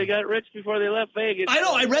 Somebody got rich before they left Vegas. I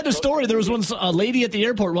know. I read the story. There was a lady at the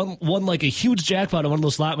airport won like a huge jackpot on one of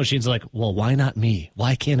those slot machines. Like, well, why not me?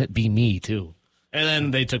 Why can't it be me too? And then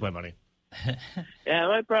they took my money. Yeah,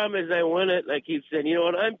 my problem is I win it, and I keep saying, you know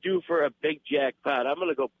what, I'm due for a big jackpot. I'm going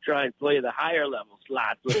to go try and play the higher level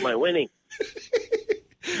slots with my winning.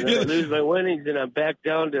 And I lose my winnings, and I'm back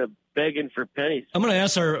down to begging for pennies. I'm going to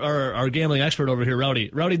ask our gambling expert over here, Rowdy.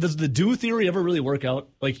 Rowdy, does the due theory ever really work out?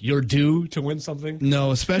 Like, you're due to win something?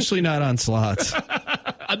 No, especially not on slots.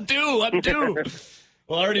 I'm due.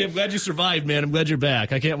 Well, Artie, I'm glad you survived, man. I'm glad you're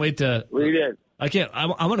back. I can't wait to... We did. I can't...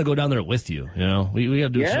 I'm going to go down there with you, you know? We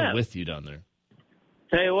got to do something with you down there.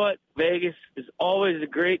 Tell you what, Vegas is always a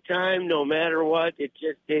great time, no matter what. It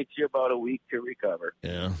just takes you about a week to recover.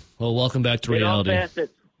 Yeah. Well, welcome back to In all reality.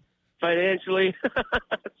 facets. Financially,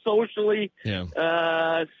 socially,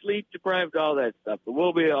 sleep deprived, all that stuff. But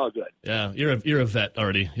we'll be all good. Yeah, you're a vet,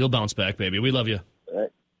 Artie. You'll bounce back, baby. We love you. All right.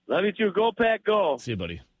 Love you too. Go Pack, go. See you,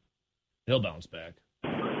 buddy. He'll bounce back.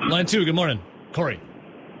 Line 2, good morning. Corey.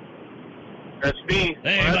 That's me.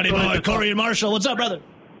 Hey, Well, buddy that's boy. really Corey and Marshall. What's up, brother?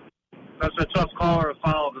 That's a tough caller to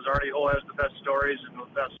follow because Artie Hole has the best stories and the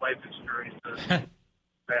best life experiences that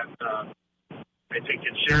I think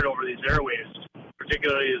get shared over these airwaves,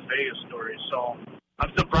 particularly his Vegas stories. So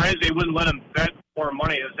I'm surprised they wouldn't let him bet more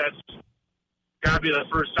money. That's got to be the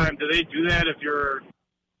first time. Do they do that if you're,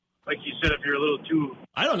 like you said, if you're a little too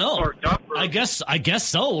I don't know. worked up? Or, I guess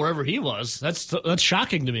so, wherever he was. That's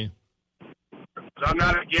shocking to me. I'm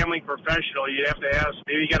not a gambling professional. You'd have to ask,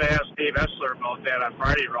 maybe you got to ask Dave Essler about that on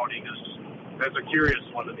Friday, Rowdy, because that's a curious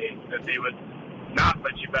one to me, that they would not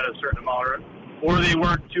let you bet a certain amount, or they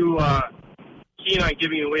weren't too keen on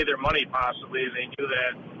giving away their money, possibly. They knew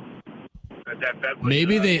that bet was,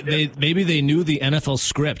 Maybe they knew the NFL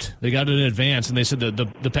script. They got it in advance, and they said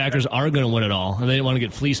the Packers are going to win it all, and they didn't want to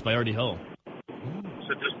get fleeced by Artie Ho.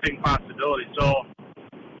 It's a distinct possibility. So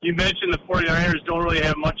you mentioned the 49ers don't really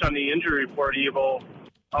have much on the injury report, Evo.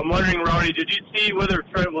 I'm wondering, Rowdy, did you see whether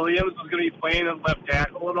Trent Williams was going to be playing at left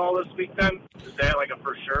tackle and all this week then? Is that like a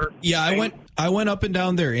for sure? Yeah, thing? I went up and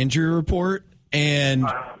down their injury report, and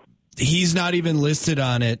he's not even listed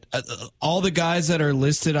on it. All the guys that are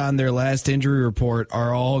listed on their last injury report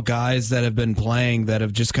are all guys that have been playing that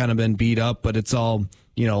have just kind of been beat up, but it's all,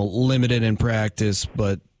 limited in practice.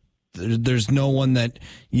 But there's no one that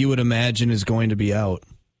you would imagine is going to be out.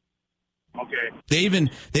 Okay. They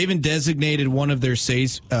even designated one of their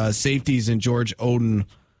safeties in George Odom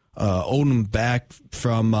back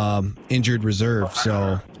from injured reserve.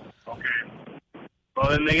 So. Okay. Well,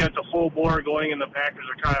 then they got the full bore going, and the Packers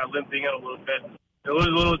are kind of limping it a little bit. It was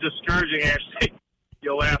a little discouraging, actually.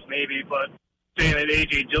 You'll laugh maybe, but saying that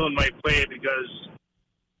A.J. Dillon might play because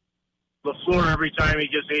LaFleur, every time he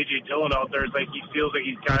gets A.J. Dillon out there, it's like he feels like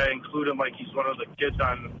he's got to include him like he's one of the kids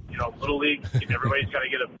on, Little League. And everybody's got to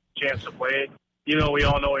get a chance to play. We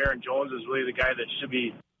all know Aaron Jones is really the guy that should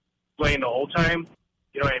be playing the whole time.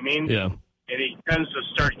 You know what I mean? Yeah. And he tends to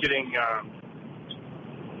start getting,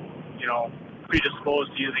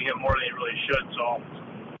 predisposed to using it more than he really should. So,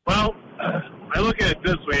 well, I look at it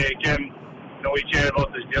this way. Again, we chatted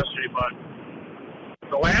about this yesterday, but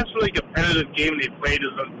the last really competitive game they played is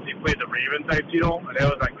they played the Ravens, I feel, and that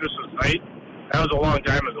was on Christmas night. That was a long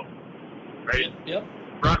time ago, right? Yep.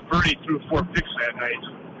 Brock Purdy threw 4 picks that night,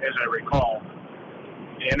 as I recall.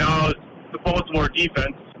 And now the Baltimore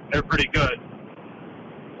defense, they're pretty good.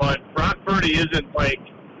 But Brock Purdy isn't like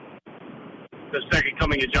the second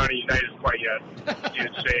coming of Johnny Unitas quite yet,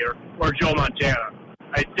 you'd say, or Joe Montana.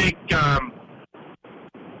 I think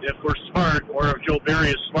if we're smart, or if Joe Barry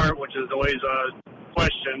is smart, which is always a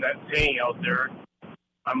question that's hanging out there,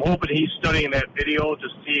 I'm hoping he's studying that video to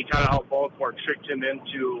see kind of how Baltimore tricked him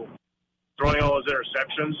into throwing all those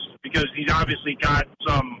interceptions, because he's obviously got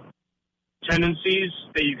some tendencies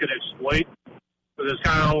that you could exploit. But it's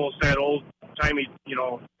kind of almost that old-timey,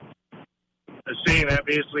 the saying that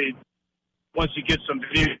basically once you get some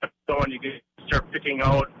video going, you can start picking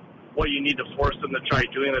out what you need to force them to try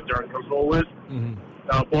doing that they're uncomfortable with. Mm-hmm.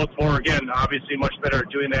 Baltimore, again, obviously much better at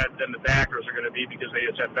doing that than the Packers are going to be because they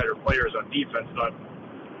just have better players on defense. But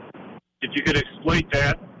if you could exploit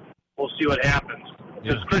that, we'll see what happens.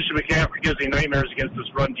 Because Christian McCaffrey gives me nightmares against this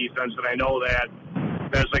run defense, and I know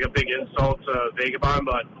that's like a big insult to Vagabond,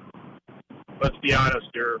 but let's be honest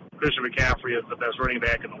here. Christian McCaffrey is the best running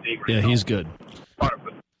back in the league right now. Yeah, he's good.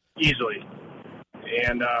 Easily.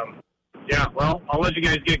 And, well, I'll let you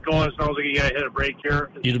guys get going. It sounds like you got to hit a break here.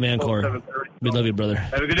 You the man, Corey. We love you, brother.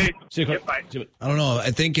 Have a good day. See you, Corey. Bye. See you. I don't know.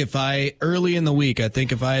 I think early in the week, I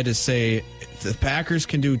had to say if the Packers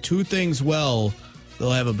can do two things well,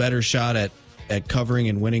 they'll have a better shot at at covering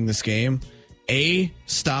and winning this game. A,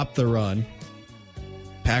 stop the run.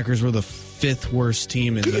 Packers were the 5th worst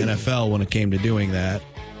team in the NFL when it came to doing that.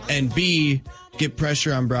 And B, get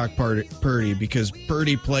pressure on Brock Purdy because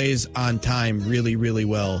Purdy plays on time really, really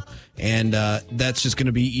well. And that's just going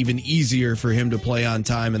to be even easier for him to play on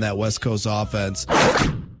time in that West Coast offense.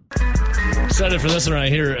 Excited for this one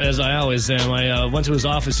right here, as I always am. I went to his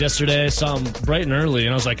office yesterday, saw him bright and early,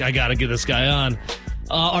 and I was like, I got to get this guy on.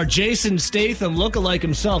 Our Jason Statham lookalike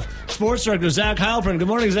himself, sports director Zach Heilprin. Good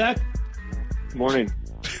morning, Zach. Good morning.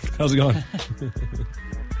 How's it going?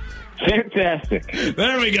 Fantastic.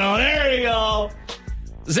 There we go.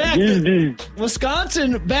 Zach,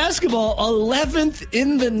 Wisconsin basketball 11th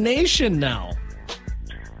in the nation now.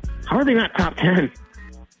 How are they not top 10?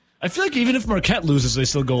 I feel like even if Marquette loses, they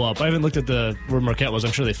still go up. I haven't looked at where Marquette was.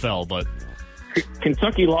 I'm sure they fell, but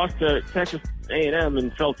Kentucky lost to Texas A&M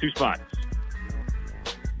and fell 2 spots.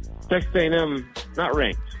 Texas A&M not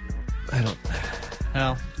ranked. I don't.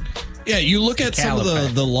 Well, Yeah, you look at some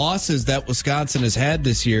of the losses that Wisconsin has had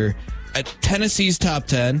this year. At Tennessee's top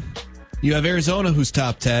 10. You have Arizona, who's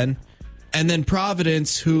top 10. And then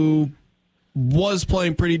Providence, who was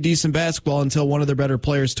playing pretty decent basketball until one of their better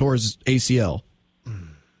players tore his ACL.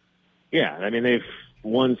 Yeah, I mean, they've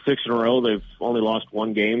won 6 in a row. They've only lost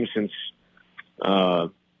 1 game since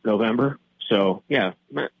November. So, yeah,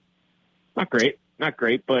 not great,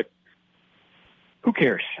 but who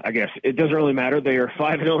cares, I guess. It doesn't really matter. They are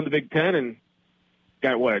 5-0 in the Big Ten and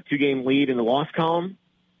got, a 2-game lead in the loss column?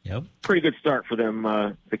 yep. Pretty good start for them,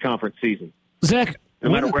 the conference season, Zach, no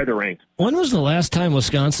matter where they're ranked. when was the last time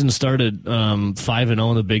Wisconsin started 5-0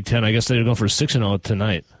 in the Big Ten? I guess they're going for 6-0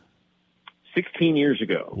 tonight. 16 years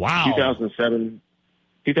ago. Wow. 2007,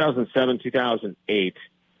 2008.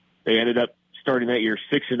 They ended up starting that year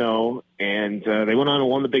 6-0, and they went on and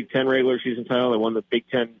won the Big Ten regular season title. They won the Big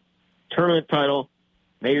Ten tournament title,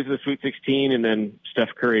 made it to the Sweet 16, and then Steph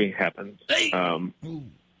Curry happened. Yeah.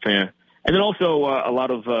 And then also a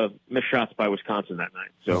lot of missed shots by Wisconsin that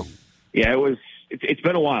night. So, yeah, it's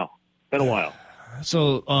been a while.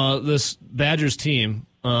 So this Badgers team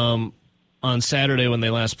on Saturday when they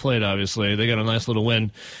last played, obviously, they got a nice little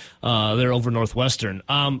win. They're over Northwestern.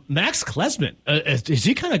 Max Klesmit, is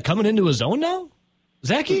he kind of coming into his own now?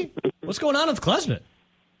 Zachy, what's going on with Klesmit?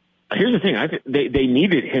 Here's the thing. I think they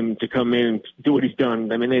needed him to come in and do what he's done.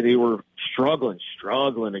 I mean, they were struggling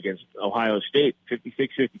against Ohio State,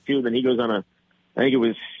 56-52. And then he goes on I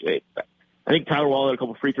think Tyler Wall had a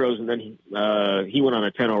couple free throws, and then he went on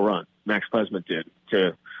a 10-0 run. Max Klesmit did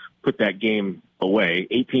to put that game away.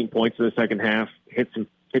 18 points in the second half, hit some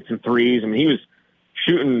threes. I mean, he was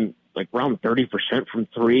shooting like around 30% from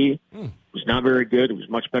 3. It was not very good. It was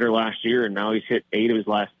much better last year, and now he's hit 8 of his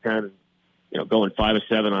last 10. Going 5 of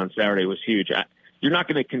 7 on Saturday was huge. You're not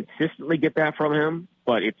going to consistently get that from him,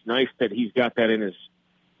 but it's nice that he's got that in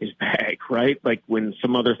his bag, right? Like when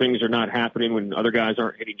some other things are not happening, when other guys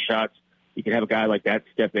aren't hitting shots, you can have a guy like that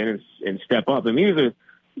step in and step up. I mean,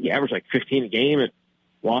 he averaged like 15 a game at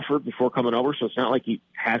Wofford before coming over, so it's not like he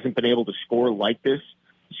hasn't been able to score like this.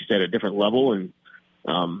 He's just at a different level,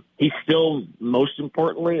 and he's still most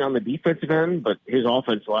importantly on the defensive end, but his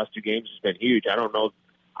offense the last 2 games has been huge. I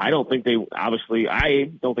don't think they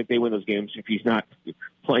win those games if he's not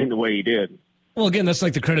playing the way he did. Well, again, that's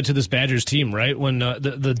like the credit to this Badgers team, right? When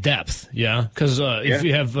the depth, yeah? Because if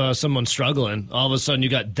you have someone struggling, all of a sudden you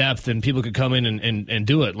got depth and people could come in and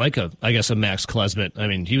do it, like a Max Klesmit. I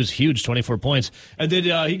mean, he was huge, 24 points. And did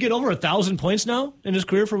he get over 1,000 points now in his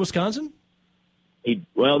career for Wisconsin?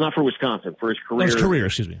 Not for Wisconsin, for his career. Oh, his career,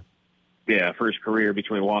 excuse me. Yeah, for his career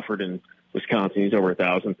between Wofford and Wisconsin, he's over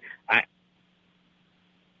 1,000.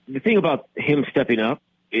 The thing about him stepping up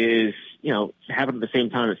is, happened at the same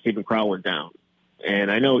time that Stephen Crowell went down.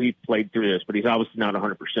 And I know he played through this, but he's obviously not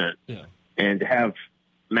 100%. Yeah. And to have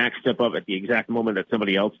Max step up at the exact moment that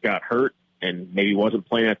somebody else got hurt and maybe wasn't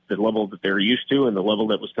playing at the level that they're used to and the level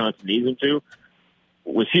that Wisconsin needs him to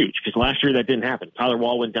was huge. Because last year that didn't happen. Tyler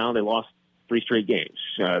Wall went down. They lost 3 straight games.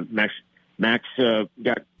 Max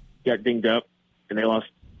got dinged up, and they lost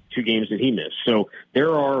 2 games that he missed. So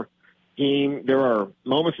there are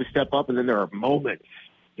moments to step up, and then there are moments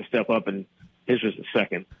to step up, and his was the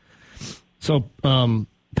second. So,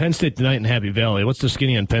 Penn State tonight in Happy Valley. What's the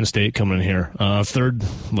skinny on Penn State coming in here? Third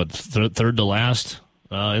to last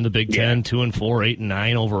in the Big Ten, 2-4,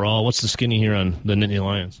 8-9 overall. What's the skinny here on the Nittany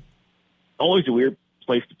Lions? Always a weird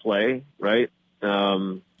place to play, right?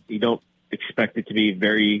 You don't expect it to be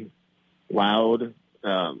very loud.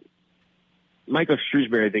 Michael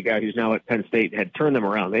Shrewsbury, the guy who's now at Penn State, had turned them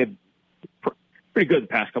around. They had pretty good the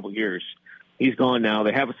past couple of years. He's gone now.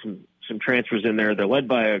 They have some some transfers in there. They're led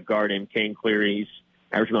by a guard named Kane Cleary. He's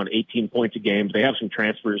averaging around 18 points a game. They have some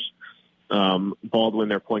transfers. Baldwin,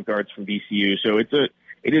 their point guards from VCU. So it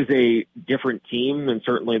is a different team than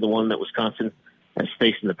certainly the one that Wisconsin has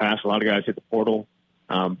faced in the past. A lot of guys hit the portal.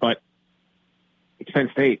 But it's Penn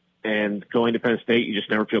State, and going to Penn State, you just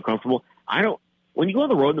never feel comfortable. When you go on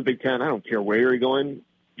the road in the Big Ten, I don't care where you're going,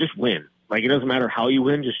 just win. Like, it doesn't matter how you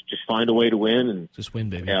win, just find a way to win. And just win,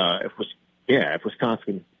 baby. If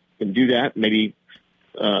Wisconsin can do that, maybe,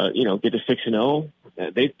 get to 6-0,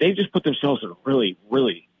 they just put themselves in a really,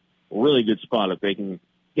 really, really good spot if they can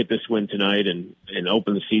get this win tonight and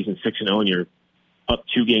open the season 6-0, and you're up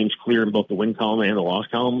 2 games clear in both the win column and the loss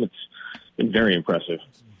column. It's been very impressive.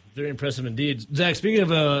 Very impressive indeed. Zach,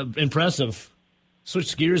 speaking of impressive,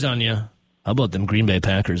 switch gears on you. How about them Green Bay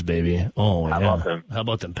Packers, baby? Oh, yeah. How about them? How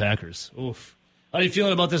about them Packers? Oof. How are you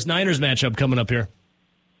feeling about this Niners matchup coming up here?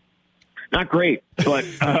 Not great, but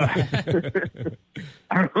I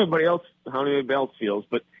don't know how anybody else feels,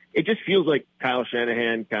 but it just feels like Kyle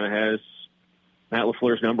Shanahan kind of has Matt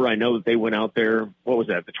LaFleur's number. I know that they went out there, what was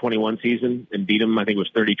that, the 21 season, and beat him. I think it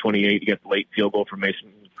was 30-28. You got the late field goal from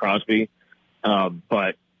Mason Crosby.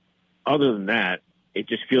 But other than that, it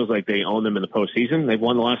just feels like they own them in the postseason. They've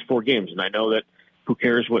won the last 4 games, and I know that who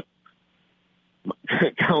cares what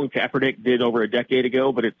Colin Kaepernick did over a decade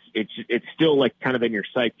ago, but it's still like kind of in your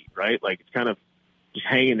psyche, right? Like, it's kind of just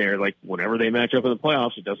hanging there. Like, whenever they match up in the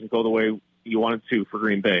playoffs, it doesn't go the way you want it to for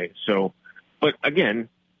Green Bay. So, but again,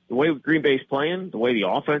 the way Green Bay's playing, the way the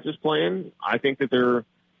offense is playing, I think that they're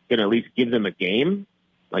going to at least give them a game.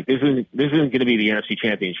 Like, this isn't going to be the NFC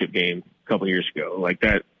Championship game a couple of years ago. Like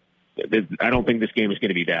that, I don't think this game is going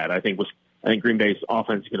to be that. I think Green Bay's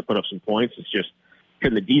offense is going to put up some points. It's just,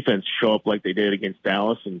 can the defense show up like they did against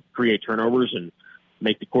Dallas and create turnovers and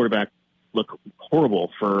make the quarterback look horrible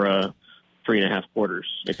for 3.5 quarters?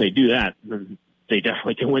 If they do that, then they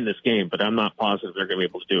definitely can win this game, but I'm not positive they're going to be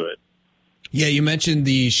able to do it. Yeah, you mentioned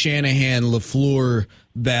the Shanahan-LaFleur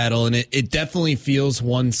battle, and it definitely feels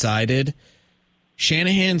one-sided.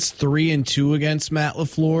 Shanahan's 3-2 against Matt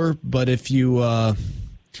LaFleur, but if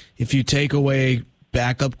you take away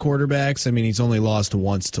backup quarterbacks, I mean, he's only lost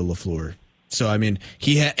once to LaFleur. So, I mean,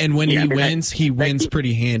 he wins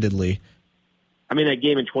pretty handedly. I mean, that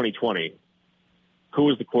game in 2020, who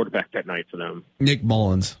was the quarterback that night for them? Nick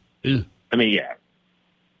Mullins. Ew. I mean, yeah,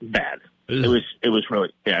 bad. Ew. It was really,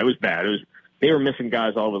 it was bad. They were missing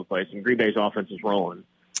guys all over the place, and Green Bay's offense is rolling.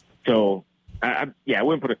 So, I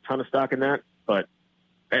wouldn't put a ton of stock in that, but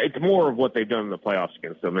it's more of what they've done in the playoffs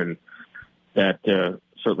against them, and that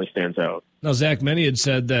certainly stands out. Now, Zach, many had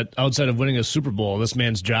said that outside of winning a Super Bowl, this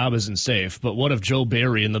man's job isn't safe. But what if Joe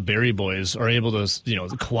Barry and the Barry Boys are able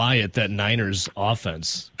to, quiet that Niners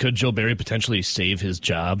offense? Could Joe Barry potentially save his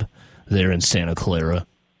job there in Santa Clara?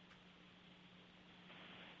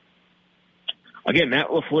 Again, Matt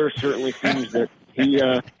LaFleur certainly seems that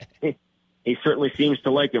he certainly seems to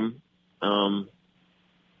like him. And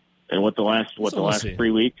the last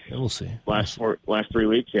 3 weeks? Yeah, we'll see. Last 3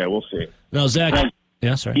 weeks? Yeah, we'll see. Now, Zach,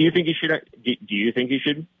 yeah, sorry. Do you think he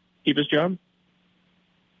should keep his job?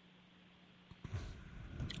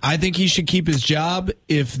 I think he should keep his job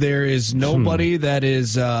if there is nobody that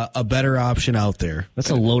is a better option out there. That's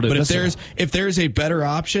a loaded. But if there's a better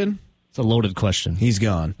option, it's a loaded question. He's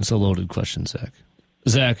gone. It's a loaded question, Zach.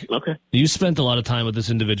 Zach, okay. You spent a lot of time with this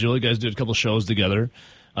individual. You guys did a couple shows together.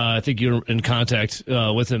 I think you're in contact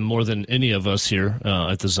with him more than any of us here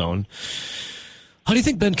at the Zone. How do you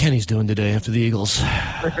think Ben Kenny's doing today after the Eagles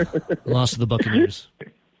lost to the Buccaneers?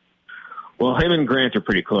 Well, him and Grant are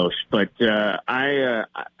pretty close, but I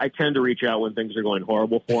tend to reach out when things are going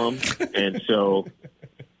horrible for him, and so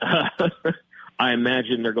I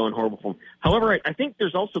imagine they're going horrible for him. However, I think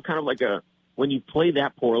there's also kind of like when you play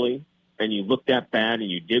that poorly and you look that bad and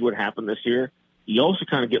you did what happened this year, you also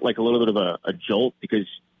kind of get like a little bit of a jolt because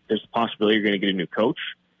there's the possibility you're going to get a new coach,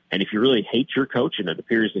 and if you really hate your coach and it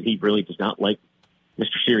appears that he really does not like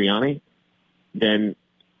Mr. Sirianni, then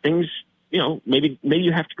things, maybe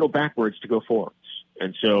you have to go backwards to go forwards.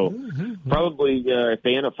 And so probably if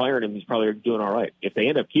they end up firing him, he's probably doing all right. If they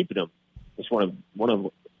end up keeping him, it's one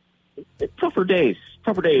of tougher days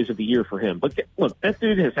of the year for him. But look, that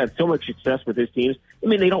dude has had so much success with his teams. I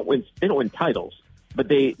mean, they don't win titles, but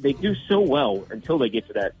they do so well until they get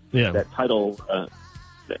to that title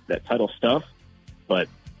that title stuff. But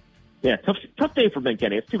yeah, tough day for Ben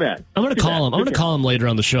Kenny. It's too bad. I'm going to call him. I'm going to call him later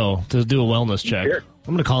on the show to do a wellness check. Sure.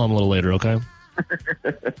 I'm going to call him a little later, okay?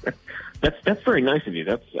 That's very nice of you.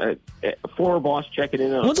 That's a former boss checking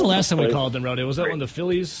in. When's the last time we called him, Rowdy? Was that when the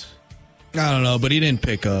Phillies? I don't know, but he didn't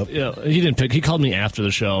pick up. Yeah, he didn't pick. He called me after the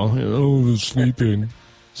show. Oh, I was sleeping.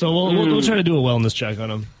 So we'll try to do a wellness check on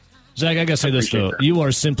him. Zach, I gotta say this though: you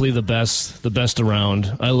are simply the best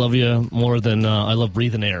around. I love you more than I love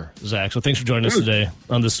breathing air, Zach. So thanks for joining us today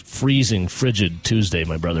on this freezing, frigid Tuesday,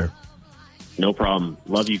 my brother. No problem.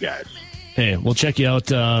 Love you guys. Hey, we'll check you out.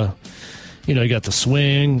 You got the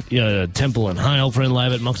swing, Temple and Heil playing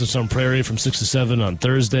live at Moncton Sun Prairie from 6 to 7 on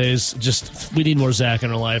Thursdays. Just we need more Zach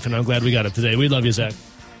in our life, and I'm glad we got it today. We love you, Zach.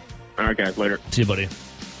 All right, guys. Later. See you, buddy.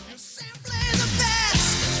 It's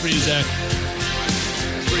for you, Zach.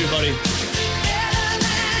 For you, buddy.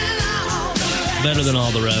 Better than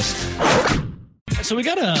all the rest. So we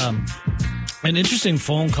got an interesting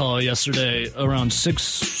phone call yesterday around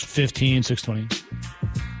 6:15, 6:20.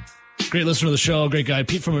 Great listener to the show, great guy.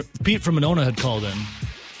 Pete from Monona had called in,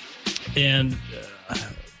 and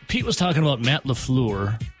Pete was talking about Matt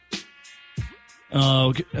LaFleur.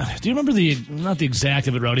 Do you remember not the exact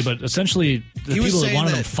of it, Rowdy, but essentially the people that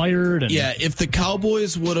wanted him fired? And yeah, if the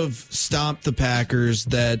Cowboys would have stomped the Packers,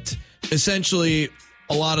 that essentially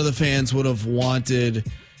a lot of the fans would have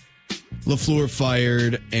wanted LaFleur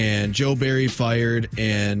fired and Joe Barry fired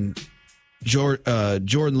and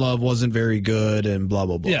Jordan Love wasn't very good and blah,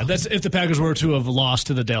 blah, blah. Yeah, that's if the Packers were to have lost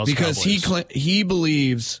to the Dallas Cowboys. Because he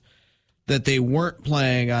believes that they weren't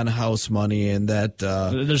playing on house money and that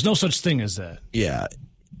there's no such thing as that. Yeah.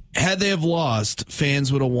 Had they have lost,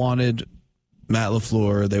 fans would have wanted Matt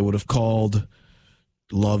LaFleur. They would have called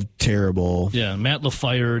Love terrible. Yeah, Matt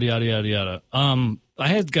LaFired, yada, yada, yada. I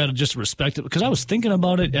had got to just respect it because I was thinking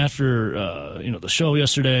about it after the show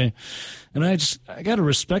yesterday, and I got to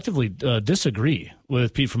respectively disagree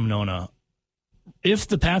with Pete from Monona. If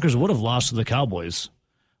the Packers would have lost to the Cowboys,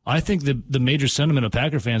 I think the major sentiment of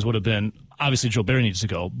Packer fans would have been, obviously Joe Barry needs to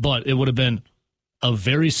go, but it would have been a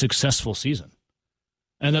very successful season,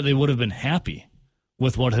 and that they would have been happy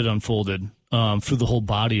with what had unfolded through the whole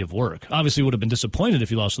body of work. Obviously, would have been disappointed if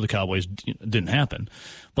he lost to the Cowboys. It didn't happen.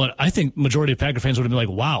 But I think majority of Packer fans would have been like,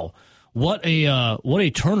 wow, what a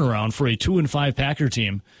turnaround for a 2-5 Packer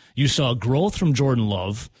team. You saw growth from Jordan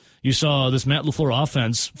Love. You saw this Matt LaFleur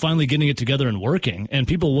offense finally getting it together and working, and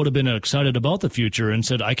people would have been excited about the future and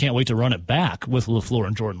said, I can't wait to run it back with LaFleur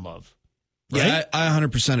and Jordan Love. Right? Yeah, I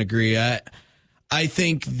 100% agree. I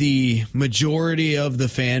think the majority of the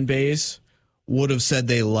fan base would have said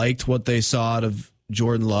they liked what they saw out of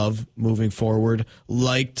Jordan Love moving forward,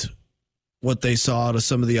 liked what they saw out of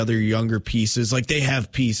some of the other younger pieces. Like, they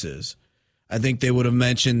have pieces. I think they would have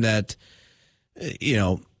mentioned that,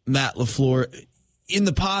 Matt LaFleur, in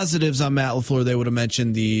the positives on Matt LaFleur, they would have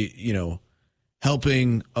mentioned the,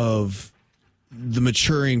 helping of the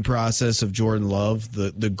maturing process of Jordan Love,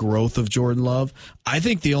 the growth of Jordan Love. I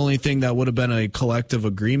think the only thing that would have been a collective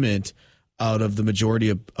agreement out of the majority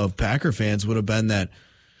of Packer fans would have been that,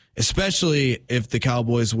 especially if the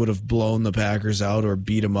Cowboys would have blown the Packers out or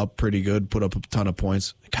beat them up pretty good, put up a ton of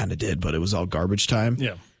points. It kind of did, but it was all garbage time.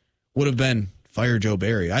 Yeah. Would have been fire Joe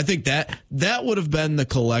Barry. I think that would have been the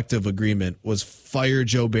collective agreement, was fire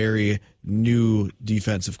Joe Barry, new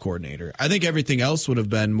defensive coordinator. I think everything else would have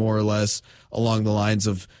been more or less along the lines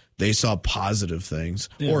of they saw positive things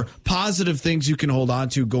or positive things you can hold on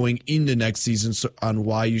to going into next season on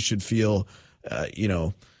why you should feel,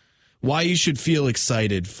 why you should feel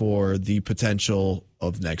excited for the potential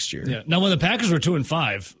of next year. Yeah. Now, when the Packers were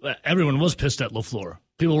 2-5, everyone was pissed at LaFleur.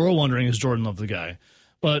 People were wondering, is Jordan Love the guy?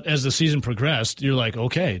 But as the season progressed, you're like,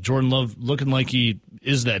 okay, Jordan Love looking like he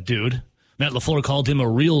is that dude. Matt LaFleur called him a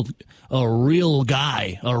real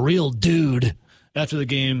guy, a real dude after the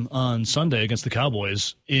game on Sunday against the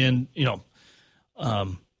Cowboys. And,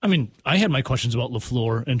 I had my questions about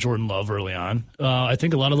LaFleur and Jordan Love early on. I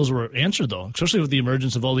think a lot of those were answered, though, especially with the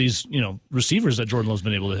emergence of all these, receivers that Jordan Love's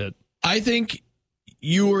been able to hit. I think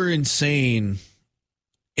you were insane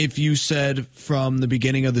if you said from the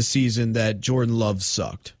beginning of the season that Jordan Love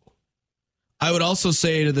sucked. I would also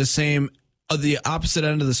say to the opposite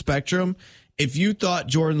end of the spectrum, if you thought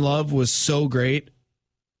Jordan Love was so great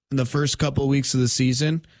in the first couple of weeks of the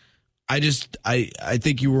season, I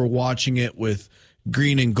think you were watching it with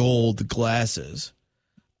green and gold glasses.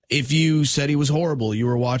 If you said he was horrible, you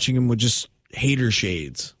were watching him with just hater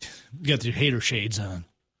shades. You got your hater shades on.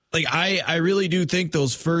 Like, I really do think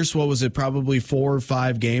those first, probably 4 or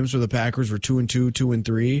 5 games where the Packers were 2-2,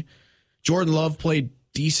 2-3, Jordan Love played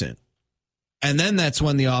decent. And then that's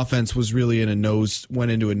when the offense was really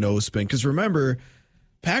went into a nose spin. Because remember,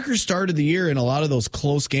 Packers started the year in a lot of those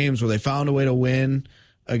close games where they found a way to win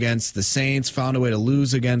against the Saints, found a way to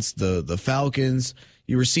lose against the Falcons.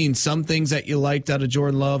 You were seeing some things that you liked out of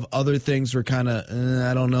Jordan Love. Other things were kind of,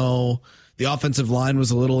 I don't know. The offensive line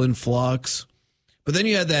was a little in flux. But then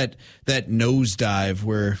you had that nosedive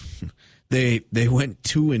where They went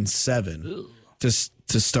 2-7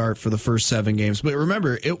 to start for the first 7 games. But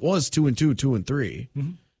remember, it was 2-2, 2-3.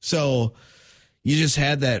 Mm-hmm. So you just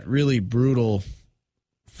had that really brutal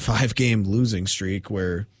 5-game losing streak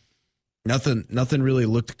where nothing really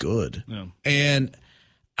looked good. Yeah. And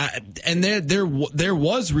there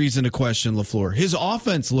was reason to question LaFleur. His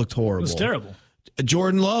offense looked horrible. It was terrible.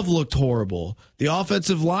 Jordan Love looked horrible. The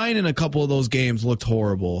offensive line in a couple of those games looked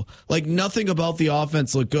horrible. Like, nothing about the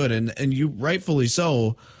offense looked good. And you rightfully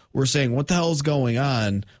so were saying, what the hell is going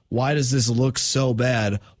on? Why does this look so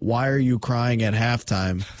bad? Why are you crying at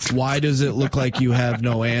halftime? Why does it look like you have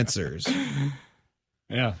no answers?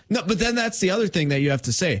 Yeah. No, but then that's the other thing that you have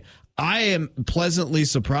to say. I am pleasantly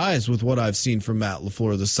surprised with what I've seen from Matt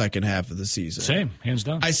LaFleur the second half of the season. Same, hands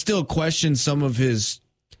down. I still question some of his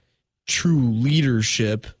true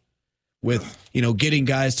leadership with, getting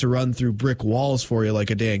guys to run through brick walls for you like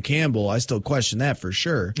a Dan Campbell. I still question that for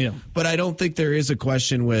sure. Yeah. But I don't think there is a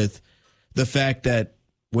question with the fact that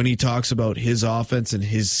when he talks about his offense and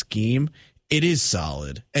his scheme, it is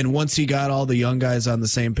solid. And once he got all the young guys on the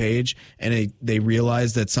same page and they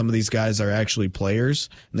realized that some of these guys are actually players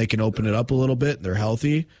and they can open it up a little bit and they're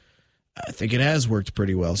healthy, I think it has worked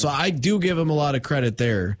pretty well. So I do give him a lot of credit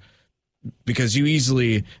there, because you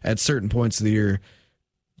easily, at certain points of the year,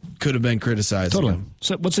 could have been criticized. Totally.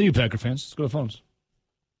 So what say you, Packer fans? Let's go to the phones.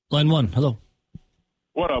 Line 1, hello.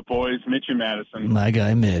 What up, boys? Mitch and Madison. My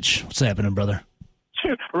guy, Mitch. What's happening, brother?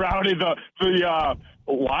 Rowdy, the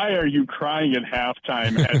why are you crying at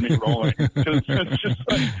halftime had me rolling. It's just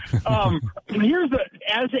like,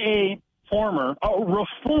 as a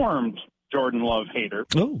reformed Jordan Love hater.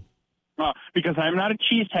 Oh. Because I'm not a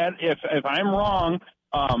cheesehead. If I'm wrong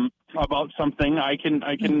about something, I can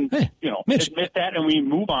Mitch, admit that and we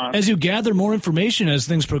move on. As you gather more information as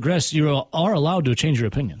things progress, you are allowed to change your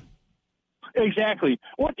opinion. Exactly.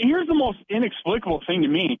 Here's the most inexplicable thing to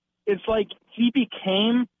me. It's like he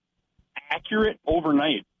became accurate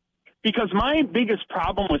overnight. Because my biggest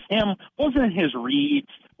problem with him wasn't his reads,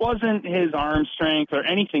 wasn't his arm strength or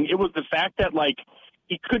anything. It was the fact that,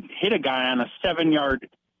 he couldn't hit a guy on a 7-yard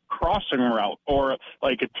crossing route or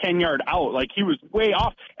like a 10-yard out. Like, he was way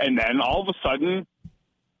off. And then all of a sudden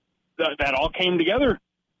that all came together.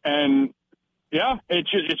 And yeah,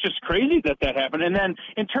 it's just crazy that happened. And then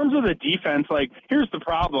in terms of the defense, here's the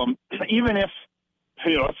problem. Even if,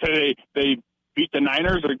 say they beat the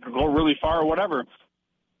Niners or go really far or whatever,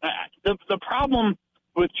 the problem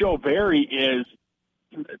with Joe Barry is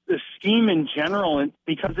the scheme in general, and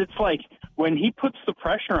because it's like when he puts the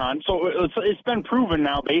pressure on. So it's been proven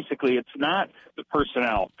now. Basically, it's not the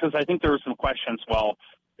personnel, because I think there were some questions. Well,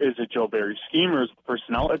 is it Joe Barry's scheme or is it the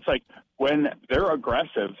personnel? It's like when they're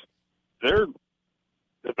aggressive, they're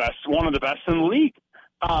the best, one of the best in the league.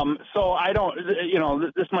 So I don't,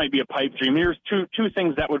 this might be a pipe dream. Here's two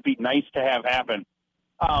things that would be nice to have happen.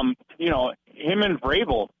 Him and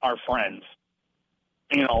Vrabel are friends,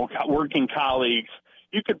 working colleagues.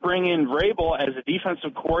 You could bring in Vrabel as a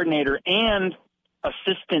defensive coordinator and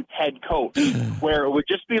assistant head coach, where it would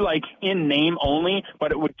just be in name only,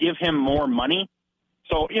 but it would give him more money.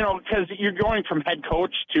 So, because you're going from head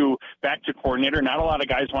coach to back to coordinator, not a lot of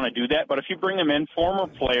guys want to do that. But if you bring him in, former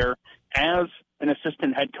player, as an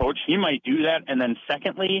assistant head coach, he might do that. And then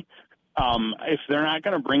secondly, if they're not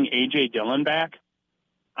going to bring A.J. Dillon back,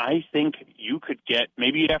 I think you could get,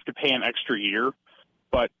 maybe you'd have to pay an extra year,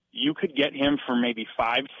 but you could get him for maybe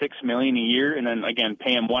 $5-6 million a year, and then again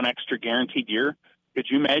pay him one extra guaranteed year. Could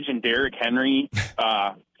you imagine Derrick Henry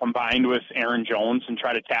combined with Aaron Jones and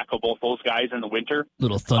try to tackle both those guys in the winter?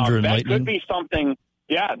 Little thunder and lightning. That could be something.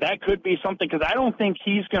 Yeah, that could be something, because I don't think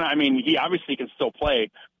he's going to. I mean, he obviously can still play,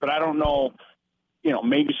 but I don't know.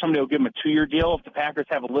 Maybe somebody will give him a 2-year deal if the Packers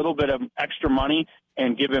have a little bit of extra money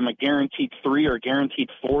and give him a guaranteed 3 or guaranteed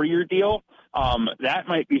 4-year deal. That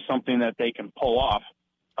might be something that they can pull off,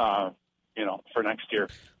 for next year.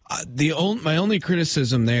 My only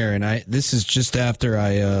criticism there, and this is just after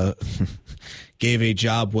I gave a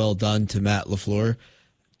job well done to Matt LaFleur.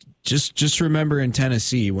 Just remember in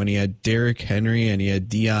Tennessee when he had Derrick Henry and he had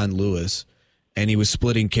Dion Lewis, and he was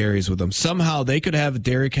splitting carries with them. Somehow they could have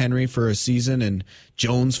Derrick Henry for a season and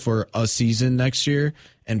Jones for a season next year,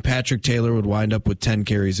 and Patrick Taylor would wind up with 10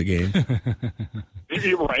 carries a game.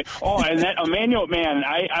 Right. Oh, and that Emmanuel, man,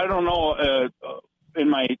 I don't know. In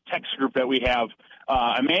my text group that we have,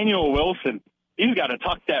 Emmanuel Wilson, he's got to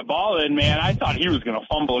tuck that ball in, man. I thought he was going to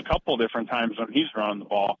fumble a couple different times when he's running the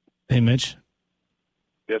ball. Hey, Mitch.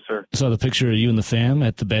 Yes, sir. I saw the picture of you and the fam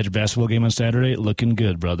at the Badger basketball game on Saturday. Looking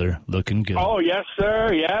good, brother. Looking good. Oh, yes,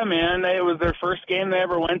 sir. Yeah, man. It was their first game they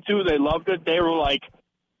ever went to. They loved it. They were like,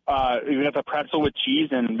 we got the pretzel with cheese,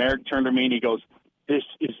 and Merrick turned to me and he goes, "This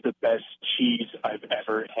is the best cheese I've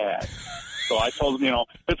ever had." So I told him,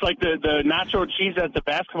 it's like the nacho cheese at the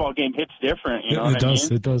basketball game hits different. You know what I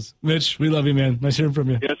mean? It does. Mitch, we love you, man. Nice hearing from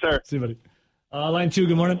you. Yes, sir. See you, buddy. Line 2,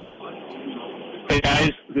 good morning. Hey,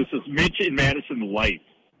 guys. This is Mitch in Madison Light.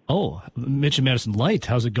 Oh, Mitch and Madison Light.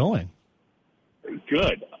 How's it going?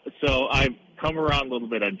 Good. So I've come around a little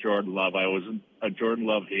bit on Jordan Love. I wasn't a Jordan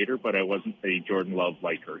Love hater, but I wasn't a Jordan Love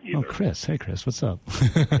liker either. Oh, Chris. Hey, Chris. What's up?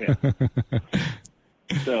 Yeah.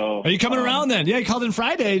 So are you coming around then? Yeah, you called in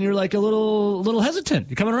Friday, and you're like a little hesitant.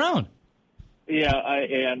 You're coming around. Yeah,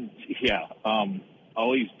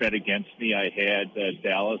 always bet against me. I had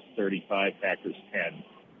Dallas 35, Packers 10.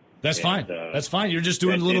 That's fine. That's fine. You're just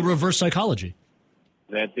doing a little reverse psychology.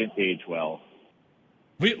 That didn't age well.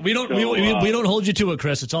 We don't hold you to it,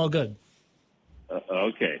 Chris. It's all good.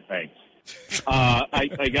 Okay, thanks.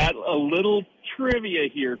 I got a little trivia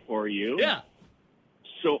here for you. Yeah.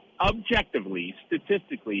 So, objectively,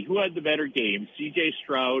 statistically, who had the better game, C.J.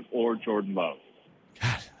 Stroud or Jordan Love?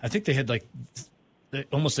 God, I think they had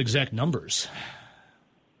almost exact numbers.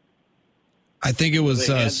 I think it was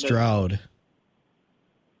Stroud.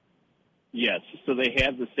 Yes. So they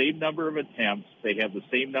had the same number of attempts. They had the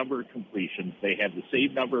same number of completions. They had the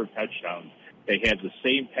same number of touchdowns. They had the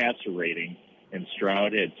same passer rating. And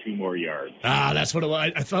Stroud had 2 more yards. That's what it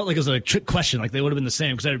was. I felt like it was a trick question, like they would have been the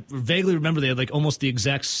same, because I vaguely remember they had almost the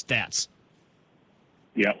exact stats.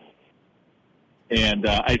 Yep. And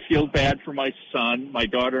I feel bad for my son. My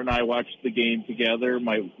daughter and I watched the game together.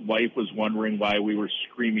 My wife was wondering why we were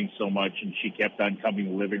screaming so much, and she kept on coming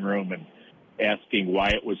to the living room and asking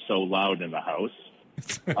why it was so loud in the house.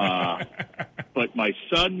 But my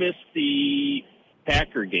son missed the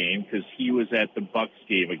Packer game because he was at the Bucs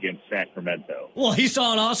game against Sacramento. Well, he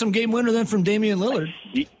saw an awesome game winner then from Damian Lillard.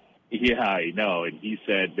 Yeah, I know. And he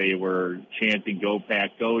said they were chanting "Go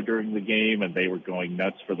Pack Go" during the game, and they were going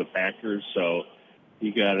nuts for the Packers. So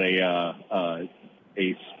he got a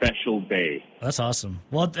special day. That's awesome.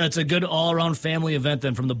 Well, that's a good all-around family event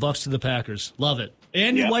then, from the Bucs to the Packers. Love it.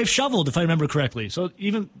 And your wife shoveled, if I remember correctly. So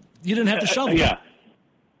even you didn't have to shovel.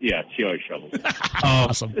 Yeah, she always shovels.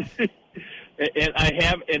 Awesome. And I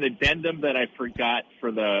have an addendum that I forgot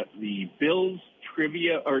for the Bills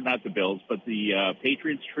trivia, or not the Bills, but the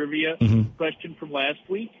Patriots trivia question from last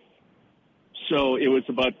week. So it was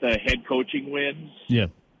about the head coaching wins. Yeah.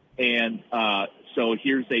 And so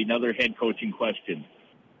here's another head coaching question.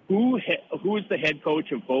 Who is the head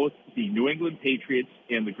coach of both the New England Patriots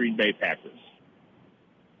and the Green Bay Packers?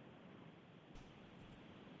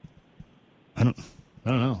 I don't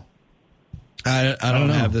know. I don't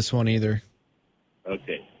have this one either.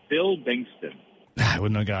 Okay. Bill Bingston. I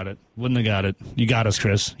wouldn't have got it. You got us,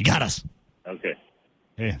 Chris. You got us. Okay.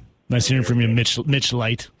 Hey, nice hearing from you, Mitch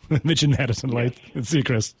Light. Mitch and Madison Light. See you,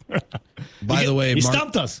 Chris. By the way, he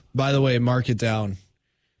stumped us. By the way, mark it down.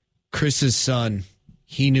 Chris's son,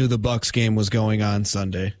 he knew the Bucs game was going on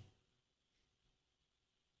Sunday.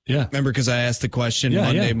 Yeah. Remember, because I asked the question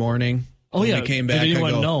Monday morning. Oh, yeah. We came back. Did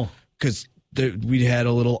anyone know? Because we had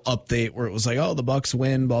a little update where it was like, oh, the Bucs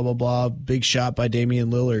win, blah, blah, blah. Big shot by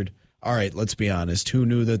Damian Lillard. All right, let's be honest. Who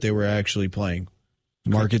knew that they were actually playing?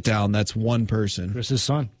 Mark it down. That's one person. Chris's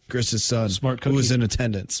son. Smart cookie. Who was in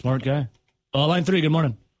attendance. Smart guy. Line 3, good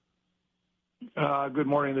morning. Good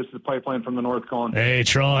morning. This is Pipeline from the North calling. Hey,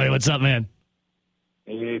 Troy. What's up, man?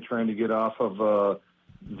 Hey, trying to get off of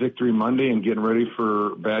Victory Monday and getting ready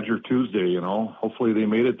for Badger Tuesday, Hopefully they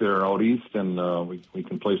made it there out east, and we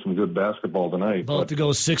can play some good basketball tonight. About to go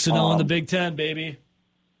 6-0 in the Big Ten, baby.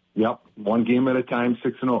 Yep. One game at a time,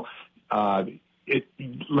 6-0.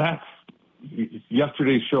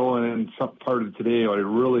 Yesterday's show and some part of today, what I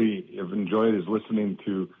really have enjoyed is listening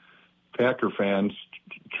to Packer fans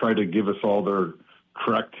try to give us all their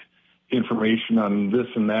correct information on this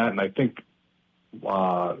and that. And I think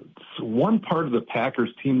one part of the Packers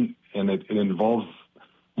team, and it involves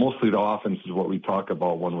mostly the offense, is what we talk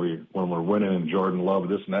about when we're winning, and Jordan Love,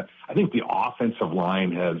 this and that. I think the offensive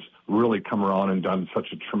line has really come around and done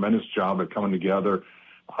such a tremendous job at coming together.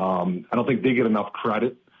 I don't think they get enough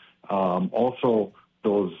credit. Also,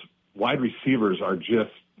 those wide receivers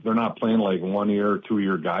they're not playing like 1 year or 2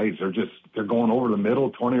 year guys. They're going over the middle,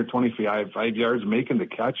 20 or 25 yards, making the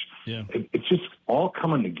catch. Yeah. It's just all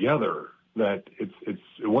coming together. That it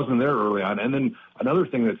wasn't there early on. And then another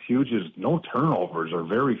thing that's huge is no turnovers, or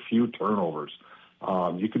very few turnovers.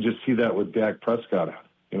 You could just see that with Dak Prescott.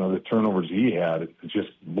 The turnovers he had, it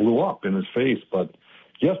just blew up in his face. But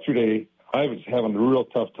yesterday, I was having a real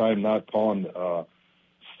tough time not calling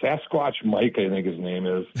Sasquatch Mike, I think his name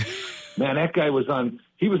is. man, that guy was on.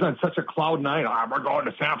 He was on such a cloud nine. We're going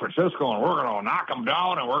to San Francisco and we're going to knock them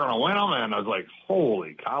down and we're going to win them. And I was like,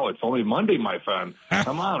 holy cow! It's only Monday, my friend.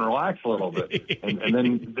 Come on, relax a little bit. And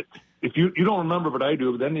then, if you don't remember, but I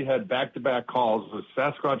do. But then you had back-to-back calls with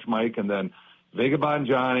Sasquatch Mike and then Vagabond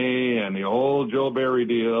Johnny and the old Joe Barry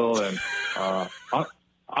deal. And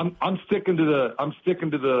I'm sticking to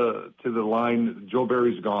the line. Joe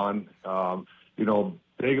Barry's gone.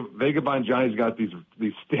 Vagabond Johnny's got these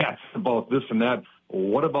stats about this and that.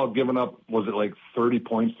 What about giving up, was it like 30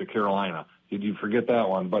 points to Carolina? Did you forget that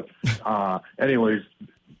one? But anyways,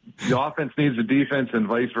 the offense needs the defense and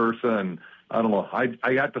vice versa. And I don't know.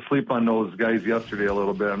 I got to sleep on those guys yesterday a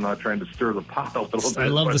little bit. I'm not trying to stir the pot a little bit. I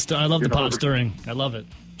love the pot stirring. I love it.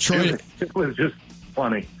 Troy, it was just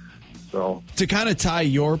funny. So to kind of tie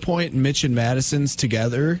your point and Mitch and Madison's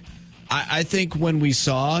together, I think when we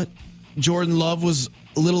saw Jordan Love was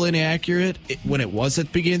a little inaccurate when it was at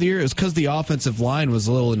the beginning of the year, it was because the offensive line was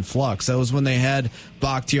a little in flux. That was when they had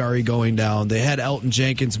Bakhtiari going down. They had Elton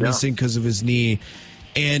Jenkins missing because of his knee.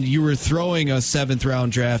 And you were throwing a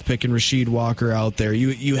 7th-round draft pick and Rasheed Walker out there.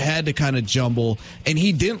 You had to kind of jumble. And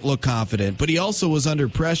he didn't look confident, but he also was under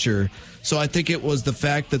pressure. So I think it was the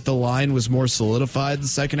fact that the line was more solidified the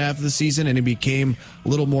second half of the season, and he became a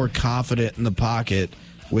little more confident in the pocket,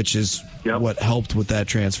 which is what helped with that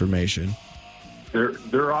transformation.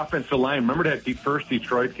 Their offensive line, remember that first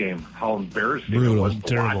Detroit game, how embarrassing Brutal, it was to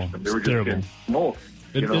terrible. watch them. They were just Terrible. getting smoked.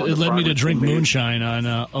 It led me to drink moonshine on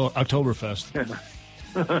Oktoberfest.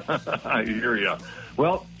 I hear you.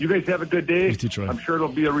 Well, you guys have a good day. You too, Troy. I'm sure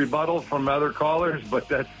there'll be a rebuttal from other callers, but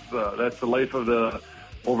that's the life of the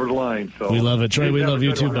over the line. So we love it, Troy. We love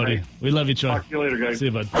you too, buddy. Night. We love you, Troy. Talk to you later, guys. See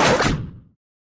you, bud.